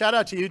 YouTube, shout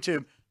out to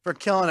YouTube for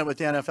killing it with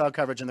the NFL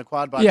coverage and the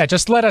quad box. Yeah,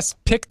 just let us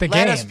pick the games.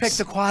 Let us pick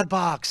the quad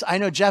box. I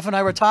know Jeff and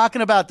I were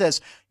talking about this.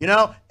 You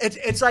know,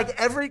 it's like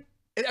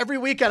every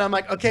weekend I'm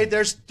like, okay,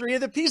 there's 3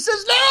 of the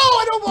pieces. No,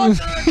 I don't want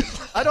that.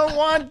 I don't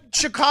want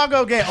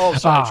Chicago game. Oh,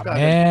 sorry, Chicago.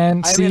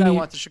 Man, I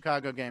want the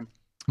Chicago game.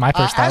 My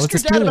first thought was the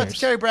Steelers. Ask your dad about the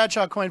Terry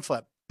Bradshaw coin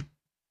flip.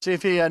 See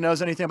if he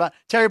knows anything about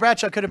Terry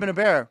Bradshaw. Could have been a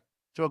bear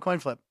to a coin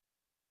flip.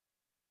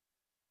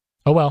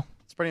 Oh, well.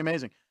 It's pretty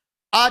amazing.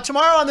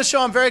 Tomorrow on the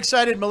show, I'm very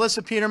excited.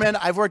 Melissa Peterman.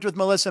 I've worked with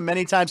Melissa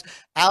many times.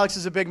 Alex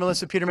is a big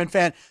Melissa Peterman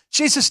fan.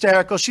 She's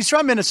hysterical. She's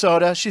from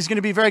Minnesota. She's going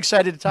to be very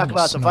excited to talk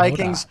about the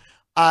Vikings.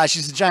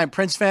 She's a giant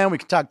Prince fan. We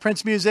can talk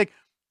Prince music.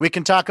 We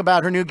can talk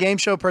about her new game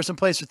show, Person,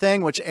 Place, or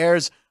Thing, which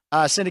airs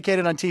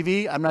syndicated on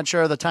TV. I'm not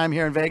sure of the time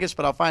here in Vegas,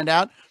 but I'll find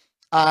out.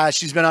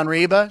 She's been on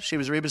Reba. She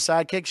was Reba's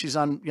sidekick. She's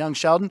on Young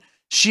Sheldon.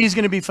 She's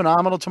going to be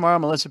phenomenal tomorrow,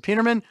 Melissa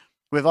Peterman.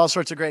 We have all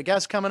sorts of great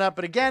guests coming up.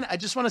 But again, I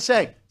just want to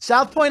say,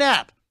 South Point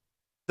app,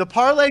 the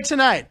parlay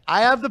tonight.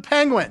 I have the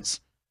Penguins.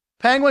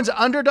 Penguins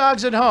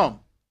underdogs at home.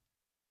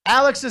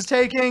 Alex is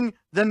taking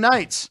the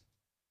Knights.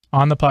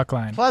 On the puck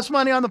line. Plus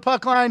money on the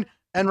puck line.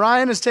 And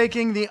Ryan is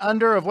taking the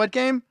under of what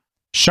game?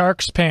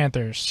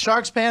 Sharks-Panthers.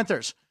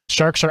 Sharks-Panthers.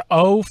 Sharks are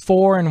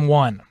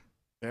 0-4-1.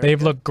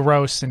 They've looked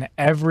gross in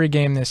every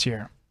game this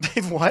year.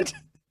 They've what?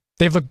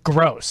 They've looked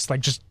gross.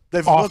 Like just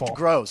They've awful. looked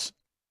gross.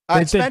 All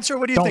right, Spencer,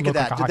 what do you think of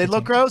that? Did they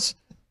look gross?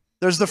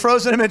 There's the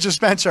frozen image of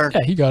Spencer.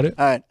 Yeah, he got it.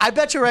 All right. I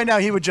bet you right now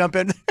he would jump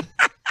in.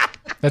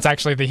 That's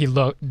actually the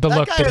look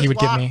that he would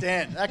give me.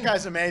 That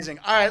guy's amazing.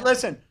 All right,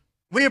 listen.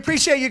 We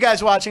appreciate you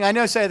guys watching. I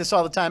know I say this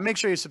all the time. Make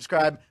sure you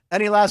subscribe.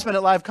 Any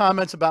last-minute live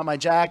comments about my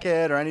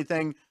jacket or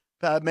anything,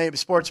 maybe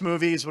sports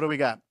movies? What do we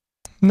got?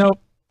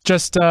 Nope.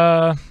 Just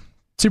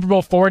Super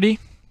Bowl 40.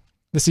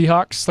 The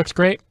Seahawks. Looks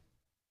great.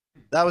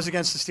 That was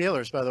against the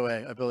Steelers, by the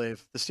way, I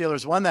believe. The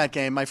Steelers won that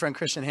game. My friend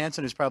Christian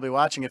Hansen, who's probably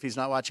watching, if he's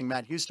not watching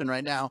Matt Houston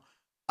right now,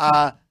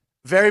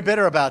 very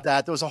bitter about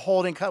that. There was a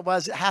holding cut.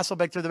 Was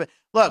Hasselbeck through the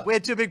 – look, we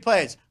had 2 big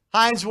plays.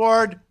 Hines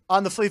Ward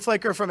on the flea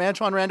flicker from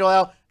Antoine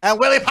Randall and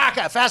Willie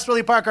Parker. Fast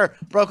Willie Parker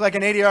broke like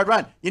an 80-yard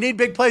run. You need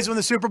big plays to win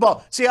the Super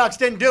Bowl. Seahawks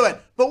didn't do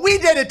it. But we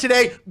did it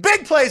today.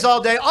 Big plays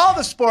all day, all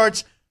the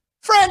sports.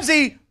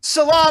 Frenzy,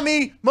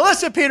 Salami,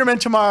 Melissa Peterman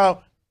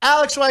tomorrow.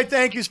 Alex White,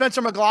 thank you.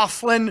 Spencer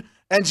McLaughlin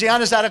And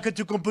Giannis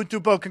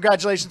Adetokounmpo,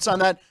 congratulations on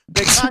that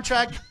big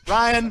contract.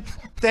 Ryan,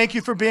 thank you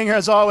for being here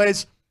as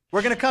always.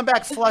 We're going to come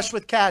back flush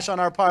with cash on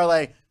our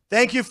parlay.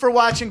 Thank you for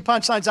watching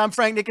Punchlines. I'm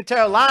Frank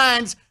Nicotero.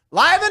 Lines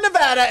live in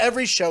Nevada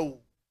every show.